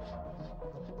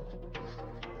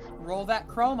 Roll that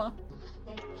chroma.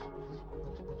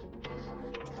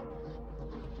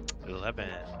 11.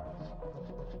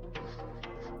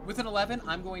 With an 11,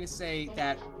 I'm going to say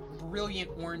that brilliant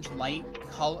orange light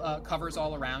covers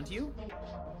all around you.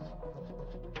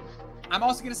 I'm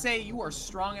also going to say you are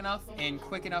strong enough and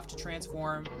quick enough to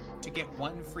transform to get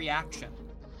one free action.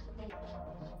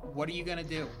 What are you going to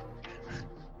do?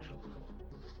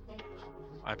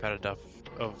 I've had enough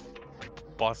of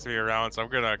bossing me around, so I'm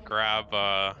gonna grab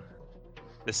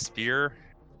the spear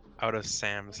out of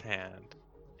Sam's hand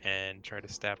and try to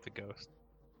stab the ghost.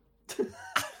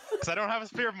 Because I don't have a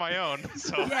spear of my own,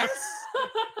 so... Yes!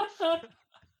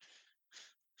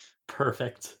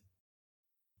 Perfect.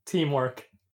 Teamwork.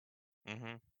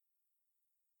 Mm-hmm.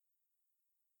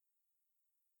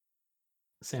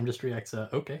 Sam just reacts,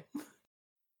 okay.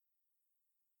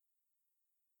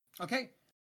 Okay.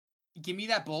 Give me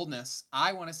that boldness.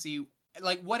 I want to see,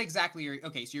 like, what exactly are...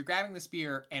 Okay, so you're grabbing the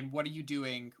spear, and what are you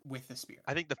doing with the spear?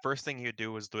 I think the first thing he'd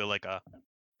do was do like a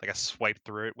swipe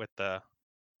through it with the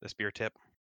spear tip.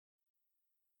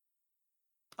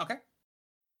 Okay.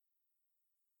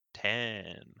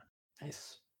 10.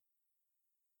 Nice.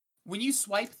 When you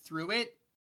swipe through it,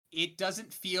 it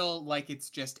doesn't feel like it's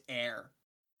just air.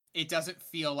 It doesn't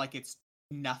feel like it's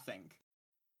nothing.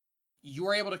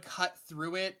 You're able to cut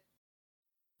through it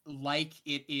like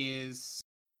it is...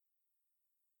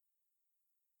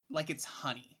 like it's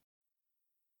honey.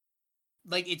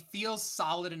 Like, it feels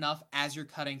solid enough as you're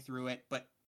cutting through it, but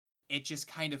it just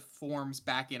kind of forms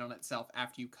back in on itself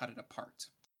after you cut it apart.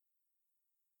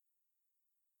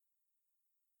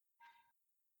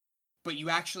 But you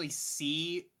actually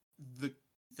see the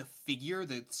figure,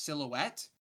 the silhouette,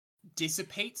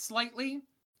 dissipate slightly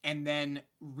and then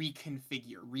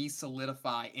reconfigure,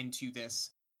 re-solidify into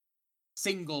this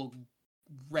single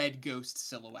red ghost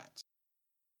silhouette.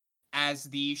 As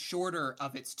the shorter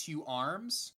of its two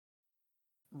arms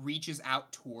reaches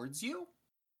out towards you,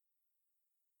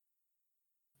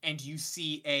 and you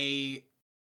see a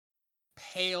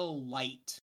pale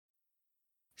light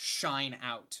shine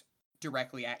out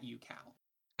directly at you, Cal.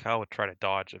 Cal would try to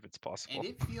dodge if it's possible. And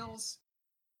it feels...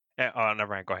 Oh,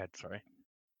 never mind. Go ahead. Sorry.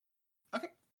 Okay.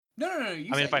 No. I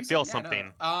mean, if I feel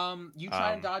something... you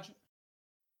try to dodge...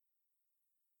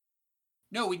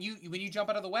 No, when you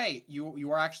jump out of the way,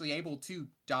 you are actually able to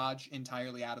dodge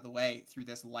entirely out of the way through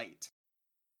this light.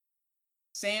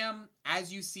 Sam,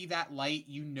 as you see that light,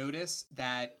 you notice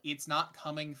that it's not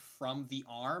coming from the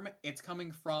arm, it's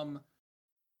coming from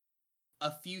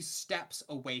a few steps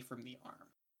away from the arm.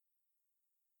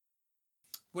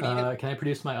 What do you do? Can I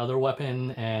produce my other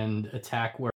weapon and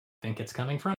attack where I think it's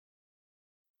coming from?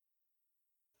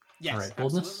 Yes, all right,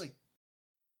 boldness? absolutely.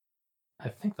 I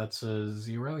think that's a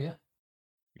 0, yeah.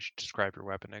 You should describe your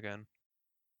weapon again.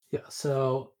 Yeah,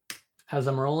 so as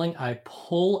I'm rolling, I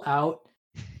pull out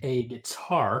a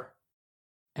guitar,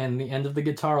 and the end of the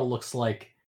guitar looks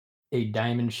like a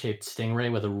diamond-shaped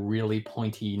stingray with a really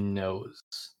pointy nose.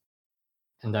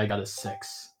 And I got a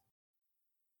 6.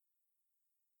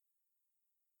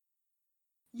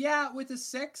 Yeah, with a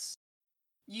 6,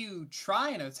 you try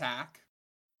an attack,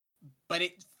 but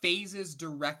it phases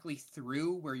directly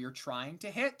through where you're trying to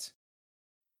hit.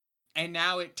 And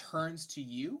now it turns to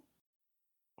you,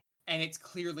 and it's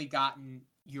clearly gotten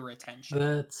your attention.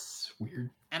 That's weird.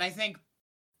 And I think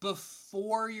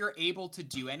before you're able to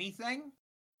do anything,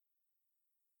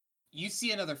 you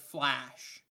see another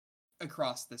flash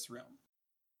across this room.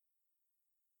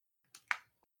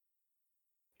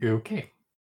 Okay.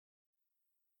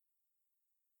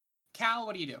 Cal,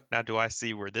 what do you do? Now, do I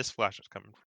see where this flash is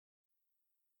coming from?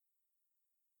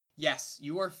 Yes,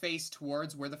 you are faced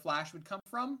towards where the flash would come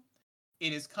from.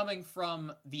 It is coming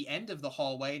from the end of the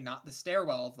hallway, not the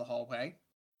stairwell of the hallway.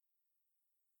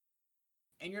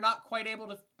 And you're not quite able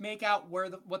to make out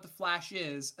what the flash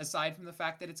is, aside from the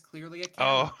fact that it's clearly a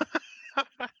camera. Oh.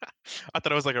 I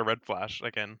thought it was like a red flash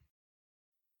again.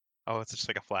 Oh, it's just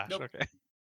like a flash. Nope. Okay.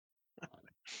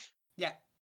 Yeah.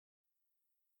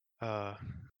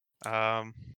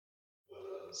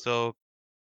 So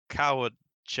Cal would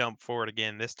jump forward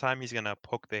again. This time he's gonna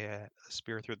poke the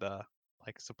spear through the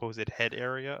supposed head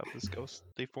area of this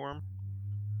ghostly form.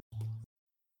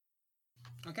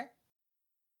 Okay.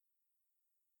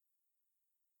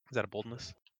 Is that a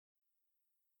boldness?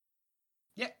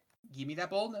 Yeah. Give me that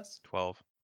boldness. 12.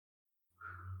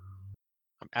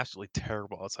 I'm absolutely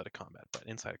terrible outside of combat, but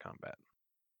inside of combat,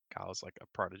 Kyle's like a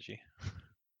prodigy.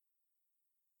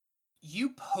 You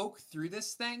poke through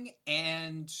this thing,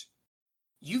 and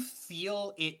you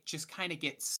feel it just kind of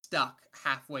get stuck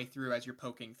halfway through as you're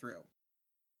poking through.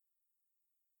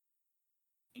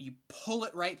 You pull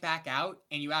it right back out,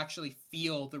 and you actually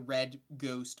feel the red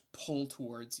ghost pull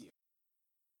towards you.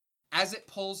 As it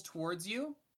pulls towards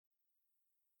you,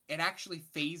 it actually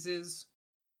phases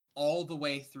all the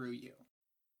way through you.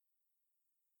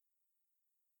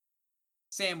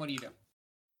 Sam, what do you do?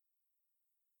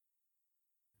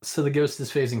 So the ghost is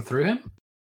phasing through him?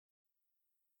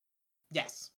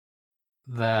 Yes.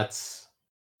 That's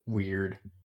weird.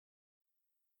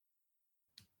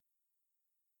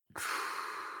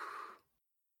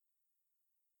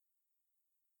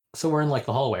 So we're in the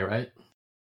hallway, right?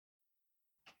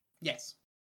 Yes.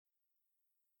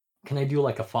 Can I do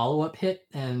a follow-up hit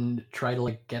and try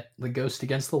to get the ghost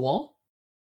against the wall?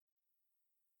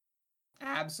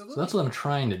 Absolutely. So that's what I'm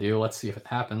trying to do. Let's see if it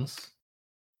happens.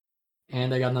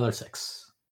 And I got another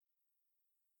 6.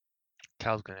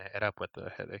 Cal's gonna head up what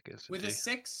the headache is. With a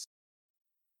today.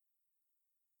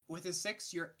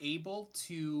 6, you're able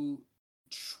to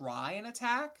try an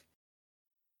attack,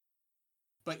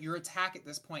 but your attack at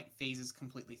this point phases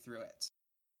completely through it.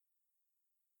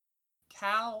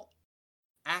 Cal,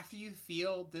 after you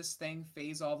feel this thing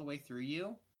phase all the way through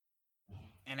you,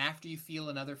 and after you feel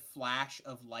another flash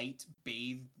of light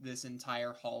bathe this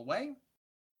entire hallway,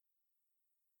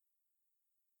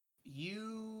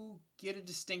 you get a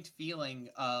distinct feeling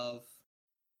of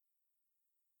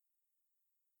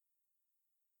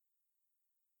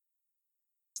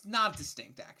it's not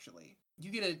distinct, actually.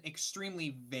 You get an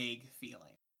extremely vague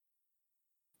feeling.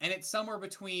 And it's somewhere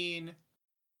between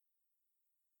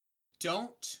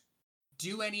don't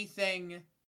do anything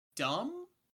dumb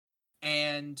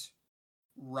and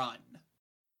run.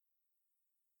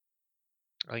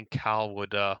 I think Cal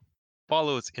would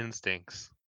follow his instincts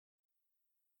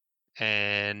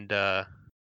and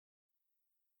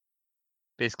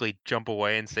basically jump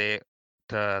away and say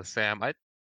to Sam, I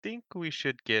think we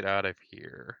should get out of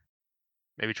here.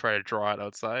 Maybe try to draw it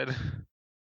outside.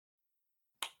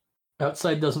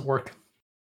 Outside doesn't work.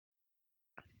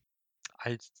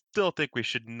 I still think we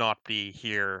should not be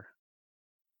here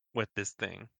with this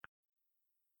thing.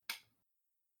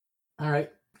 All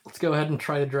right, let's go ahead and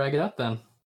try to drag it out then.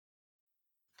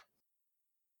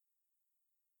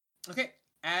 Okay,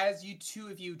 as you two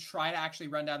of you try to actually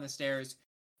run down the stairs,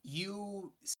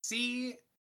 you see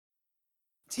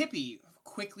Tippy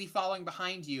quickly following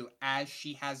behind you as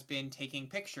she has been taking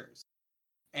pictures.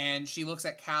 And she looks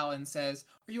at Cal and says,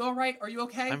 "Are you all right? Are you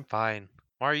okay?" I'm fine.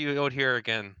 Why are you out here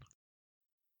again?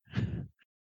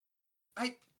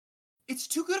 It's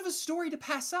too good of a story to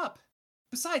pass up.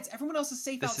 Besides, everyone else is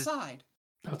safe This is- outside.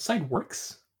 Outside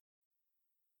works.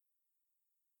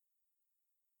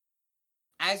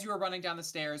 As you are running down the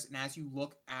stairs and as you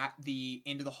look at the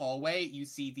end of the hallway, you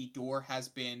see the door has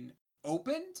been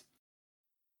opened.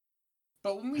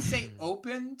 But when we say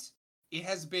opened, it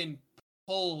has been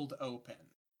pulled open.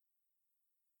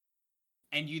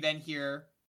 And you then hear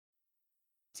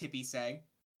Tippy say,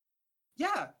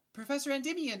 "Yeah, Professor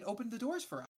Endymion opened the doors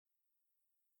for us."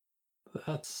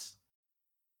 That's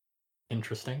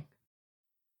interesting.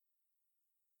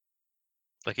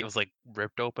 Like it was like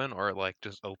ripped open or like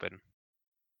just open?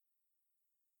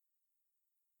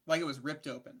 Like it was ripped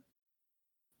open.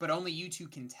 But only you two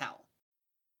can tell.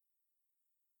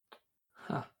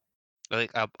 Huh. I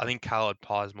think Cal would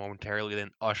pause momentarily,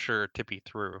 then usher Tippy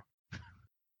through.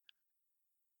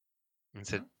 And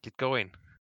said, "Get going,"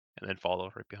 and then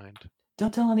follow right behind.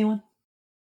 Don't tell anyone.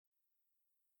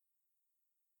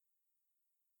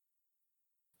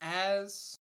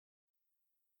 As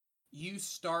you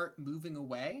start moving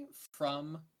away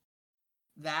from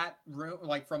that room,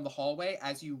 like from the hallway,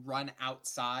 as you run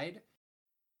outside,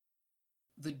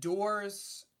 the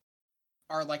doors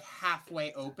are like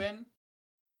halfway open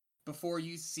before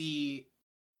you see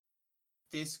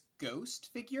this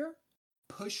ghost figure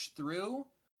push through,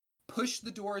 push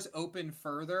the doors open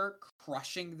further,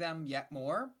 crushing them yet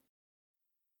more.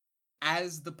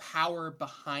 As the power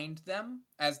behind them,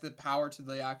 as the power to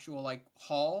the actual like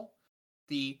hall,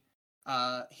 the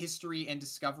history and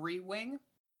discovery wing,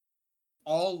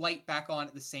 all light back on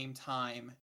at the same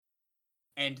time,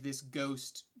 and this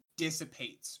ghost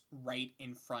dissipates right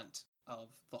in front of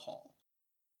the hall.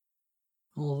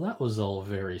 Well, that was all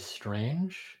very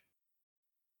strange.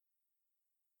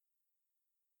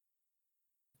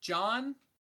 John,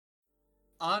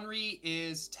 Henri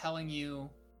is telling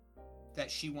you that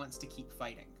she wants to keep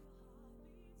fighting.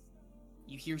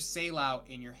 You hear Selau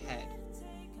in your head,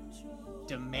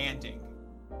 demanding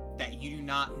that you do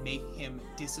not make him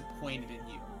disappointed in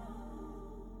you.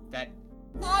 That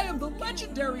I am the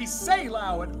legendary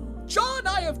Selau, and John,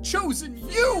 I have chosen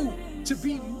you to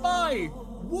be my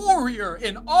warrior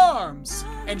in arms,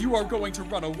 and you are going to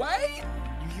run away?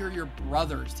 You hear your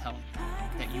brothers telling you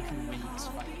that you can win this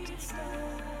fight.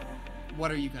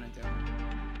 What are you gonna do?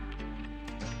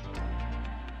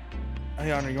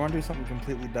 Hey, Honor, you want to do something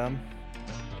completely dumb?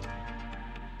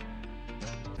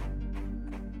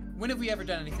 When have we ever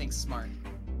done anything smart?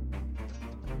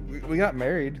 We got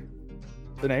married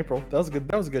in April. That was a good.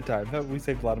 That was a good time. We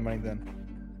saved a lot of money then.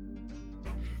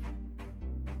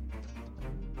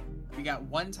 We got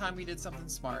one time we did something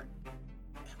smart,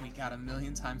 and we got a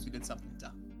million times we did something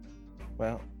dumb.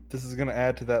 Well, this is gonna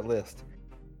add to that list.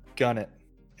 Gun it,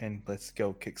 and let's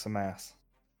go kick some ass.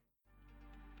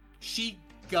 She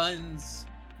guns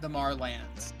the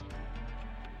Marlands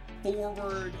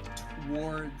forward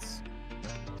towards.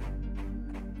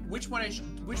 Which one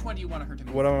do you want her to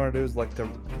move? What I want to do is like to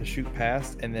shoot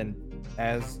past, and then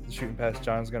as shooting past,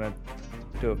 John's gonna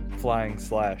do a flying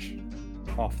slash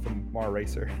off the Mar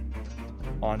Racer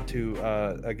onto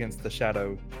against the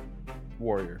Shadow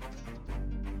Warrior.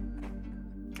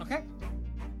 Okay.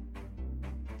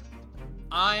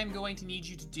 I'm going to need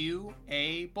you to do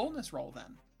a boldness roll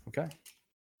then. Okay.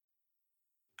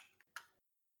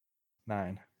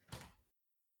 9.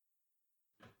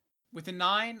 With a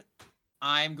 9,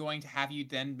 I'm going to have you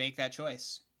then make that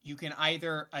choice. You can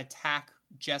either attack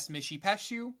just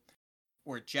Mishipeshu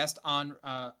or just on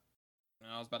I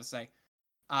was about to say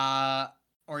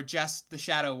or just the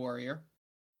Shadow Warrior.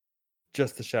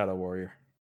 Just the Shadow Warrior.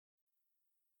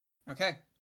 Okay.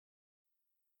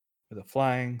 With a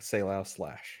flying Selau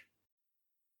slash.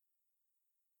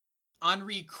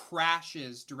 Henri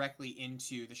crashes directly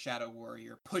into the Shadow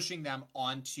Warrior, pushing them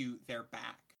onto their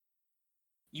back.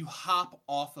 You hop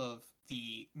off of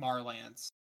the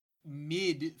Marlance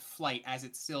mid-flight as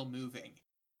it's still moving,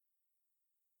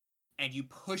 and you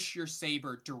push your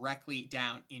saber directly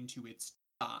down into its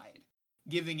side,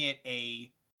 giving it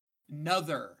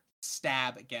another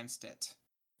stab against it,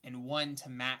 and one to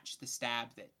match the stab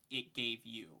that it gave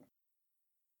you.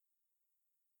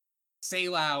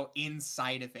 Selau,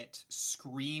 inside of it,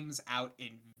 screams out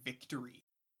in victory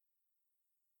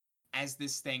as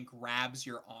this thing grabs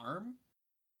your arm,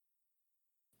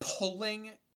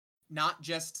 pulling not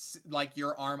just like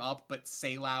your arm up, but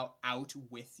Selau out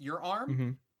with your arm.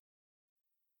 Mm-hmm.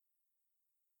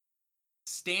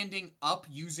 Standing up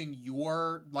using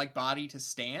your body to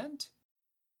stand,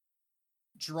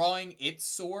 drawing its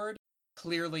sword,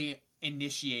 clearly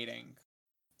initiating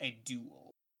a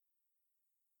duel.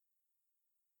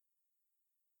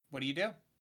 What do you do?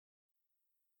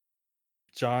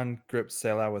 John grips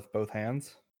Selau with both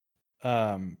hands.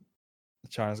 John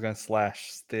is going to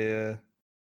slash the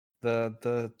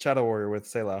Shadow Warrior with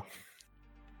Selau.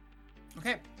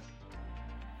 Okay.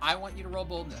 I want you to roll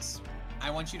boldness. I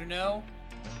want you to know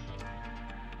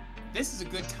this is a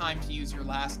good time to use your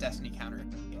last destiny counter.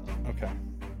 Okay.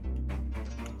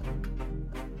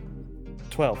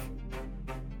 12.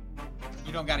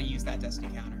 You don't got to use that destiny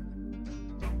counter.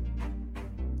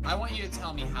 I want you to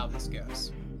tell me how this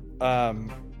goes.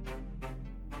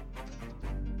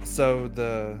 So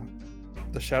the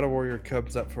Shadow Warrior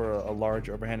comes up for a large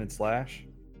overhanded slash.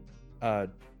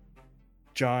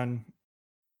 John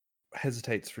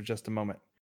hesitates for just a moment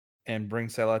and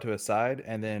brings Selau to his side,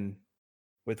 and then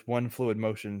with one fluid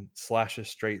motion slashes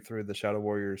straight through the Shadow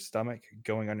Warrior's stomach,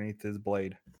 going underneath his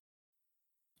blade.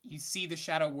 You see the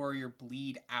Shadow Warrior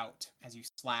bleed out as you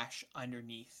slash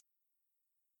underneath.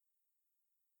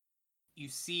 You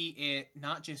see it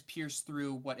not just pierce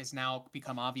through what has now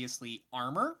become obviously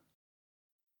armor,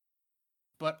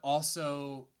 but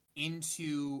also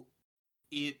into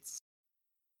its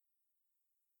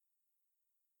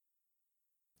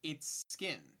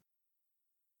skin.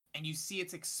 And you see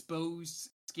its exposed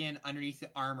skin underneath the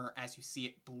armor as you see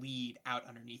it bleed out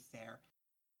underneath there.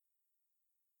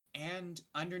 And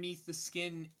underneath the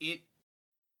skin, it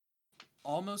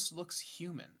almost looks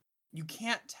human. You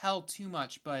can't tell too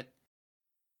much, but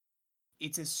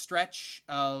it's a stretch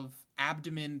of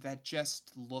abdomen that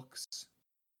just looks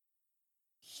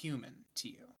human to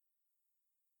you.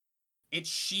 It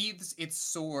sheathes its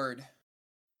sword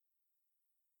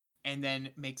and then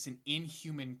makes an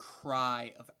inhuman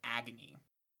cry of agony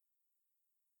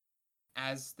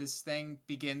as this thing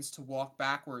begins to walk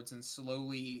backwards and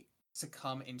slowly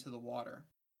succumb into the water.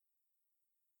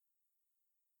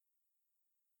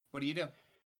 What do you do?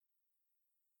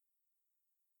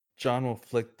 John will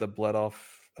flick the blood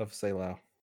off of Selau.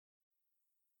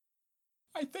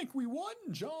 I think we won,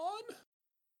 John.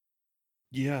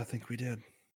 Yeah, I think we did.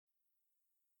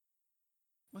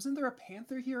 Wasn't there a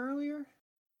panther here earlier?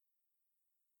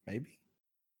 Maybe.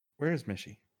 Where is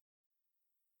Mishi?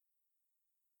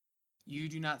 You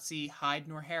do not see hide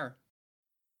nor hair.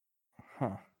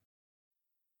 Huh.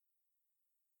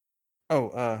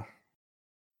 Oh,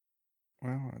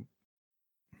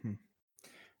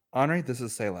 Henri, this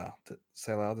is Selau.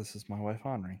 Selau, this is my wife,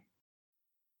 Henri.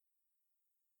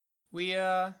 We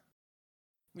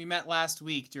met last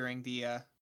week during the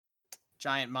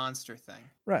giant monster thing.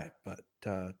 Right, but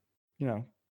that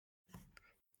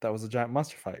was a giant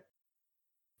monster fight.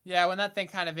 Yeah, when that thing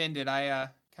kind of ended, I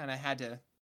kind of had to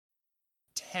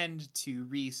tend to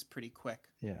Reese pretty quick.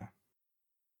 Yeah.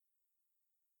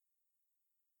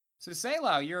 So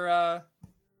Selau, you're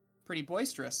pretty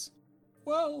boisterous.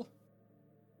 Well,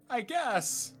 I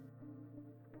guess.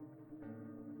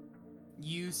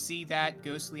 You see that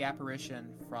ghostly apparition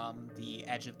from the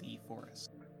edge of the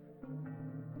forest.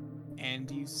 And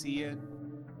you see it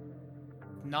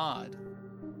nod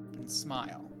and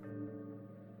smile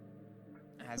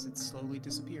as it slowly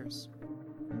disappears.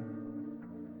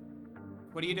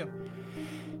 What do you do?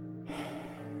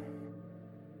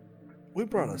 We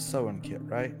brought a sewing kit,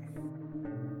 right?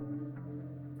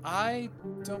 I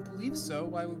don't believe so.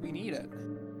 Why would we need it?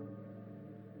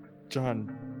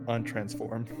 John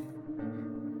untransformed.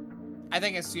 I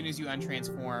think as soon as you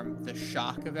untransform, the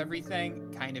shock of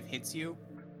everything kind of hits you,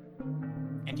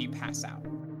 and you pass out.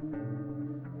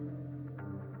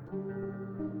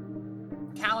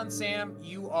 Cal and Sam,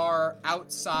 you are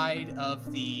outside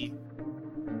of the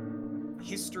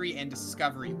History and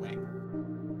Discovery Wing.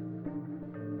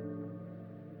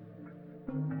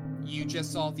 You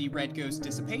just saw the red ghost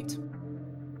dissipate,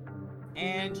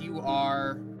 and you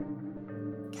are...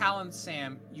 Cal and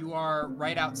Sam, you are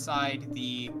right outside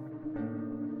the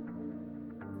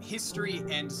History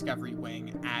and Discovery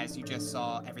Wing as you just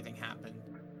saw everything happen.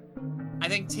 I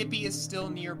think Tippy is still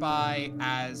nearby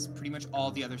as pretty much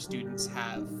all the other students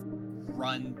have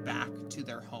run back to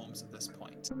their homes at this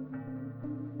point.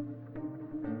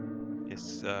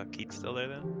 Is Keith still there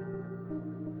then?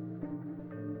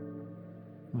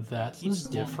 That Keith's was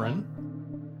still different.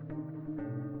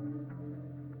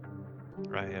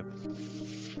 I am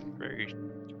very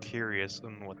curious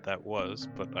on what that was,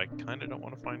 but I kind of don't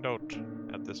want to find out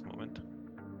at this moment.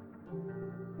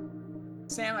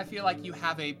 Sam, I feel like you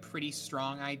have a pretty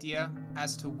strong idea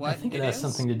as to what I think it it has is.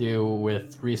 something to do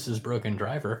with Reese's broken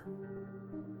driver.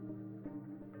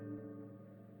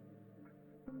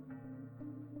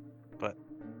 But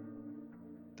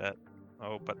but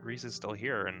Reese is still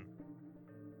here, and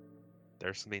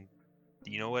there's something.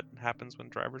 Do you know what happens when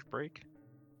drivers break?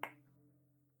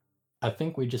 I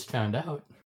think we just found out.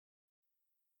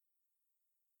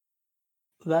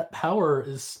 That power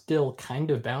is still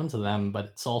kind of bound to them, but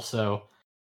it's also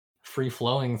free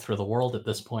flowing through the world at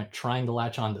this point, trying to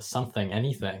latch onto something,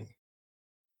 anything.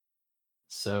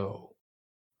 So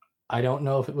I don't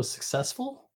know if it was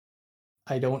successful.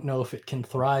 I don't know if it can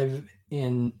thrive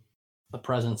in the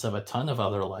presence of a ton of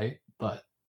other light, but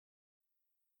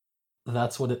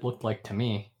that's what it looked like to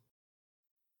me.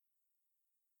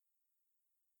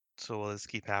 So will this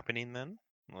keep happening then?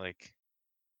 Like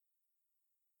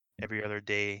every other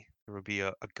day, there will be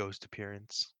a ghost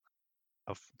appearance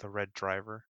of the red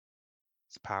driver.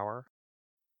 His power.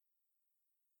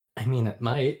 I mean, it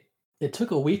might. It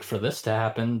took a week for this to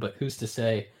happen, but who's to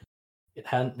say it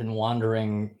hadn't been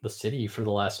wandering the city for the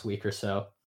last week or so?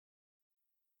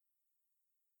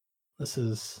 This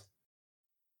is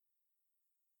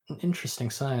an interesting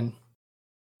sign.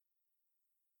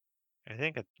 I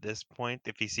think at this point,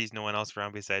 if he sees no one else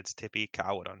around besides Tippy,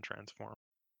 Cal would untransform.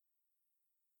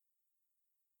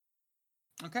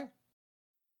 Okay.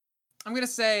 I'm gonna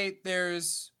say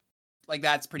there's... Like,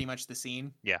 that's pretty much the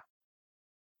scene. Yeah.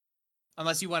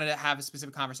 Unless you wanted to have a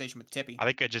specific conversation with Tippy. I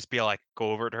think I'd just be like,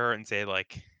 go over to her and say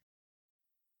like,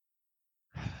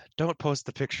 don't post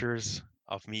the pictures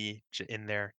of me in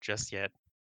there just yet.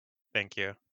 Thank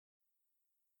you.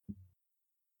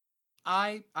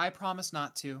 I promise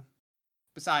not to.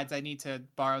 Besides, I need to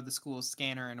borrow the school's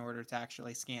scanner in order to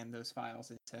actually scan those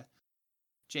files into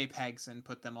JPEGs and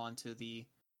put them onto the...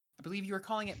 I believe you were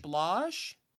calling it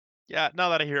Blage? Yeah, now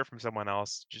that I hear it from someone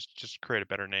else, just create a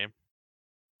better name.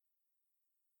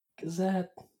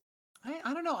 Gazette.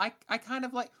 I don't know. I kind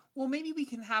of like... Well, maybe we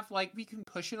can have, like... We can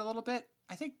push it a little bit.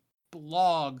 I think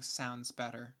blog sounds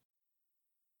better.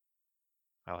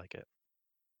 I like it.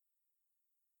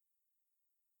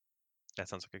 That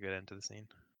sounds like a good end to the scene.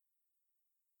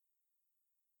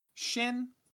 Shin.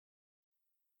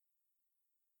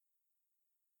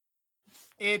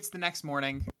 It's the next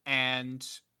morning, and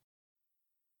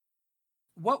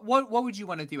what would you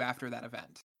want to do after that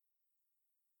event?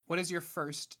 What is your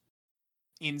first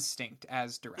instinct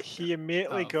as director? He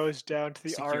immediately of goes down to the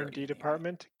security R&D here?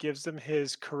 department, gives them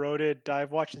his corroded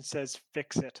dive watch, and says,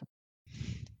 "Fix it."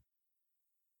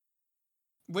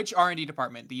 Which R&D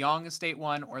department? The Yong Estate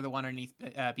one or the one underneath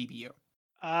BBU?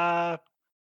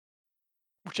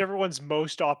 Whichever one's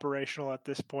most operational at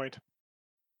this point.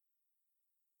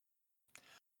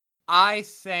 I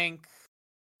think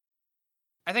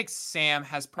Sam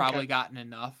has probably gotten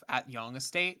enough at Yong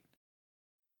Estate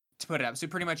to put it up. So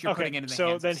pretty much you're putting it in the so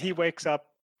hands then of he Sam. wakes up,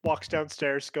 walks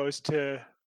downstairs, goes to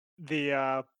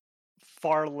the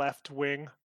far left wing,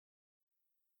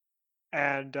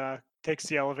 and takes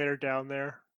the elevator down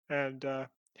there and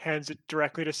hands it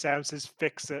directly to Sam, says,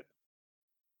 "Fix it."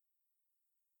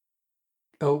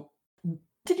 Oh, what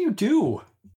did you do?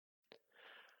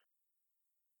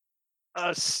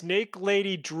 A snake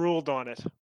lady drooled on it.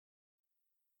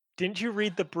 Didn't you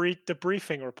read the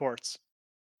briefing reports?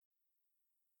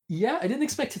 Yeah, I didn't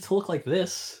expect it to look like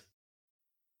this.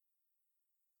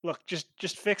 Look,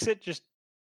 just fix it. Just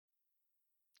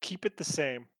keep it the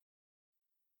same.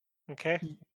 Okay?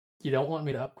 You don't want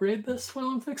me to upgrade this while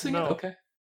I'm fixing No. it? Okay.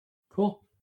 Cool.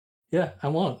 Yeah, I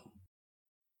won't.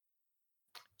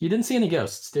 You didn't see any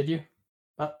ghosts, did you?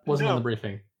 Wasn't on the No.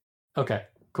 briefing. Okay,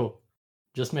 cool.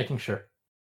 Just making sure.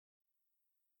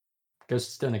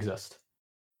 Ghosts don't exist.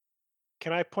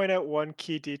 Can I point out one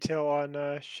key detail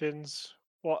on Shin's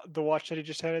the watch that he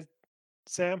just had,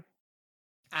 Sam?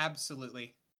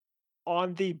 Absolutely.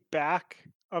 On the back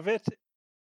of it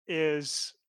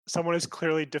is someone has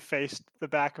clearly defaced the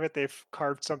back of it. They've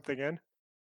carved something in.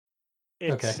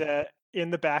 It's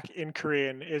in the back in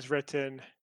Korean is written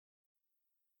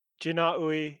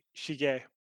Jinaui Shige,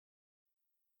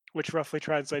 which roughly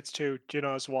translates to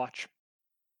Jina's watch.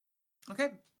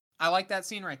 Okay. I like that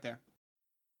scene right there.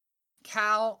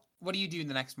 Cal, what do you do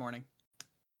the next morning?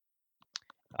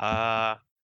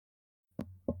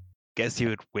 Guess he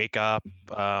would wake up,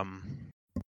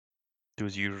 do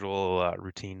his usual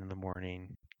routine in the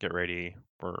morning, get ready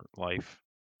for life.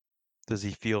 Does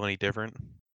he feel any different?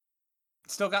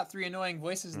 Still got 3 annoying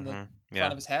voices in the front Yeah.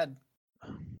 of his head.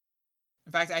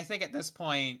 In fact, I think at this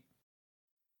point,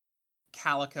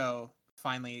 Calico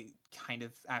finally kind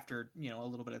of, after, a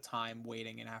little bit of time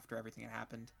waiting and after everything had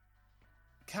happened.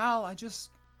 Cal, I just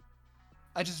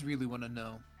really want to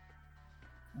know,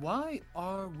 why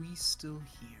are we still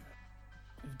here?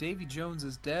 If Davy Jones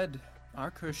is dead,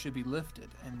 our curse should be lifted,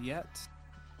 and yet,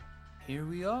 here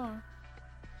we are.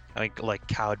 I think like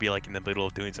Cal would be like in the middle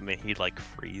of doing something, he'd like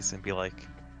freeze and be like,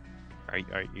 "Are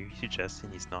you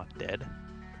suggesting he's not dead?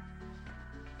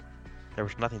 There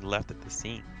was nothing left at the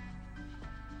scene."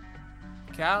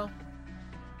 Cal,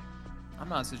 I'm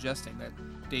not suggesting that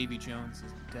Davy Jones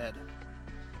isn't dead.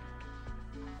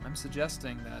 I'm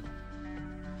suggesting that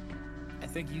I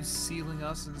think you sealing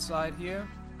us inside here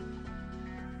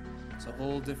is a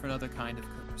whole different other kind of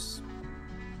curse.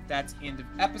 That's end of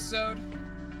episode.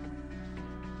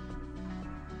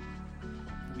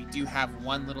 We do have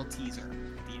one little teaser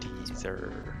at the end of this one.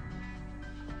 Teaser.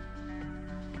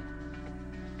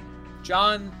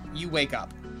 John, you wake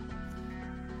up.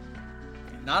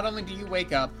 And not only do you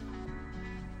wake up,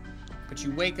 but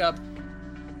you wake up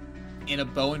in a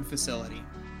Bowen facility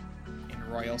in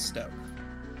Royal Stoke.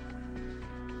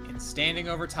 And standing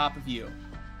over top of you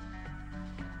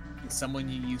is someone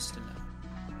you used to know.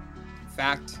 In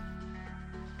fact,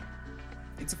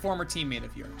 it's a former teammate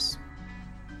of yours.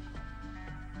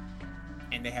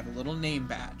 And they have a little name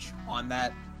badge on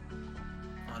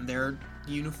their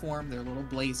uniform, their little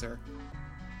blazer.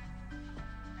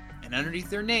 And underneath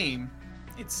their name,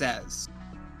 it says,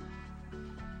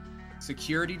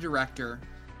 Security Director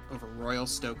over Royal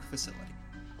Stoke Facility.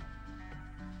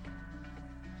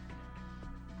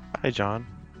 Hi, John.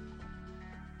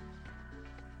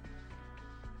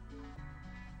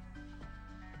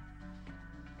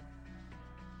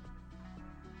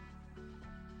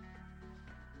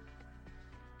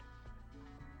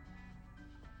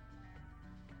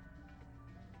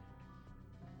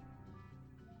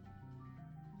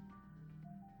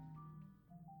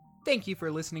 Thank you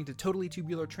for listening to Totally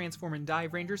Tubular Transform and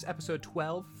Dive Rangers, Episode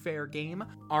 12, Fair Game.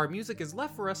 Our music is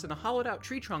left for us in a hollowed-out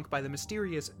tree trunk by the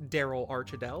mysterious Daryl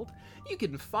Archideld. You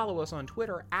can follow us on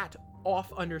Twitter at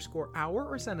off_hour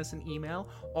or send us an email,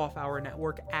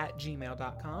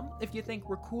 offhournetwork@gmail.com. If you think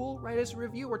we're cool, write us a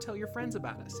review or tell your friends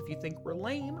about us. If you think we're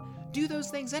lame, do those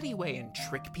things anyway and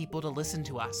trick people to listen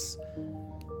to us.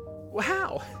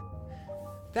 Wow!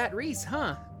 That Reese,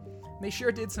 huh? They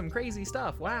sure did some crazy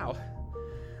stuff, wow.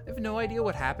 I have no idea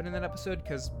what happened in that episode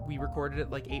because we recorded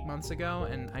it like 8 months ago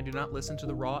and I do not listen to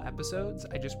the raw episodes.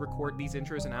 I just record these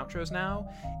intros and outros now.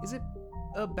 Is it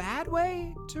a bad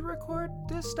way to record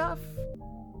this stuff?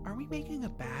 Are we making a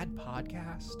bad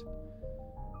podcast?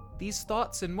 These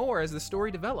thoughts and more as the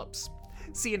story develops.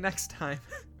 See you next time,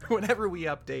 whenever we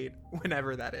update,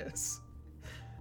 whenever that is.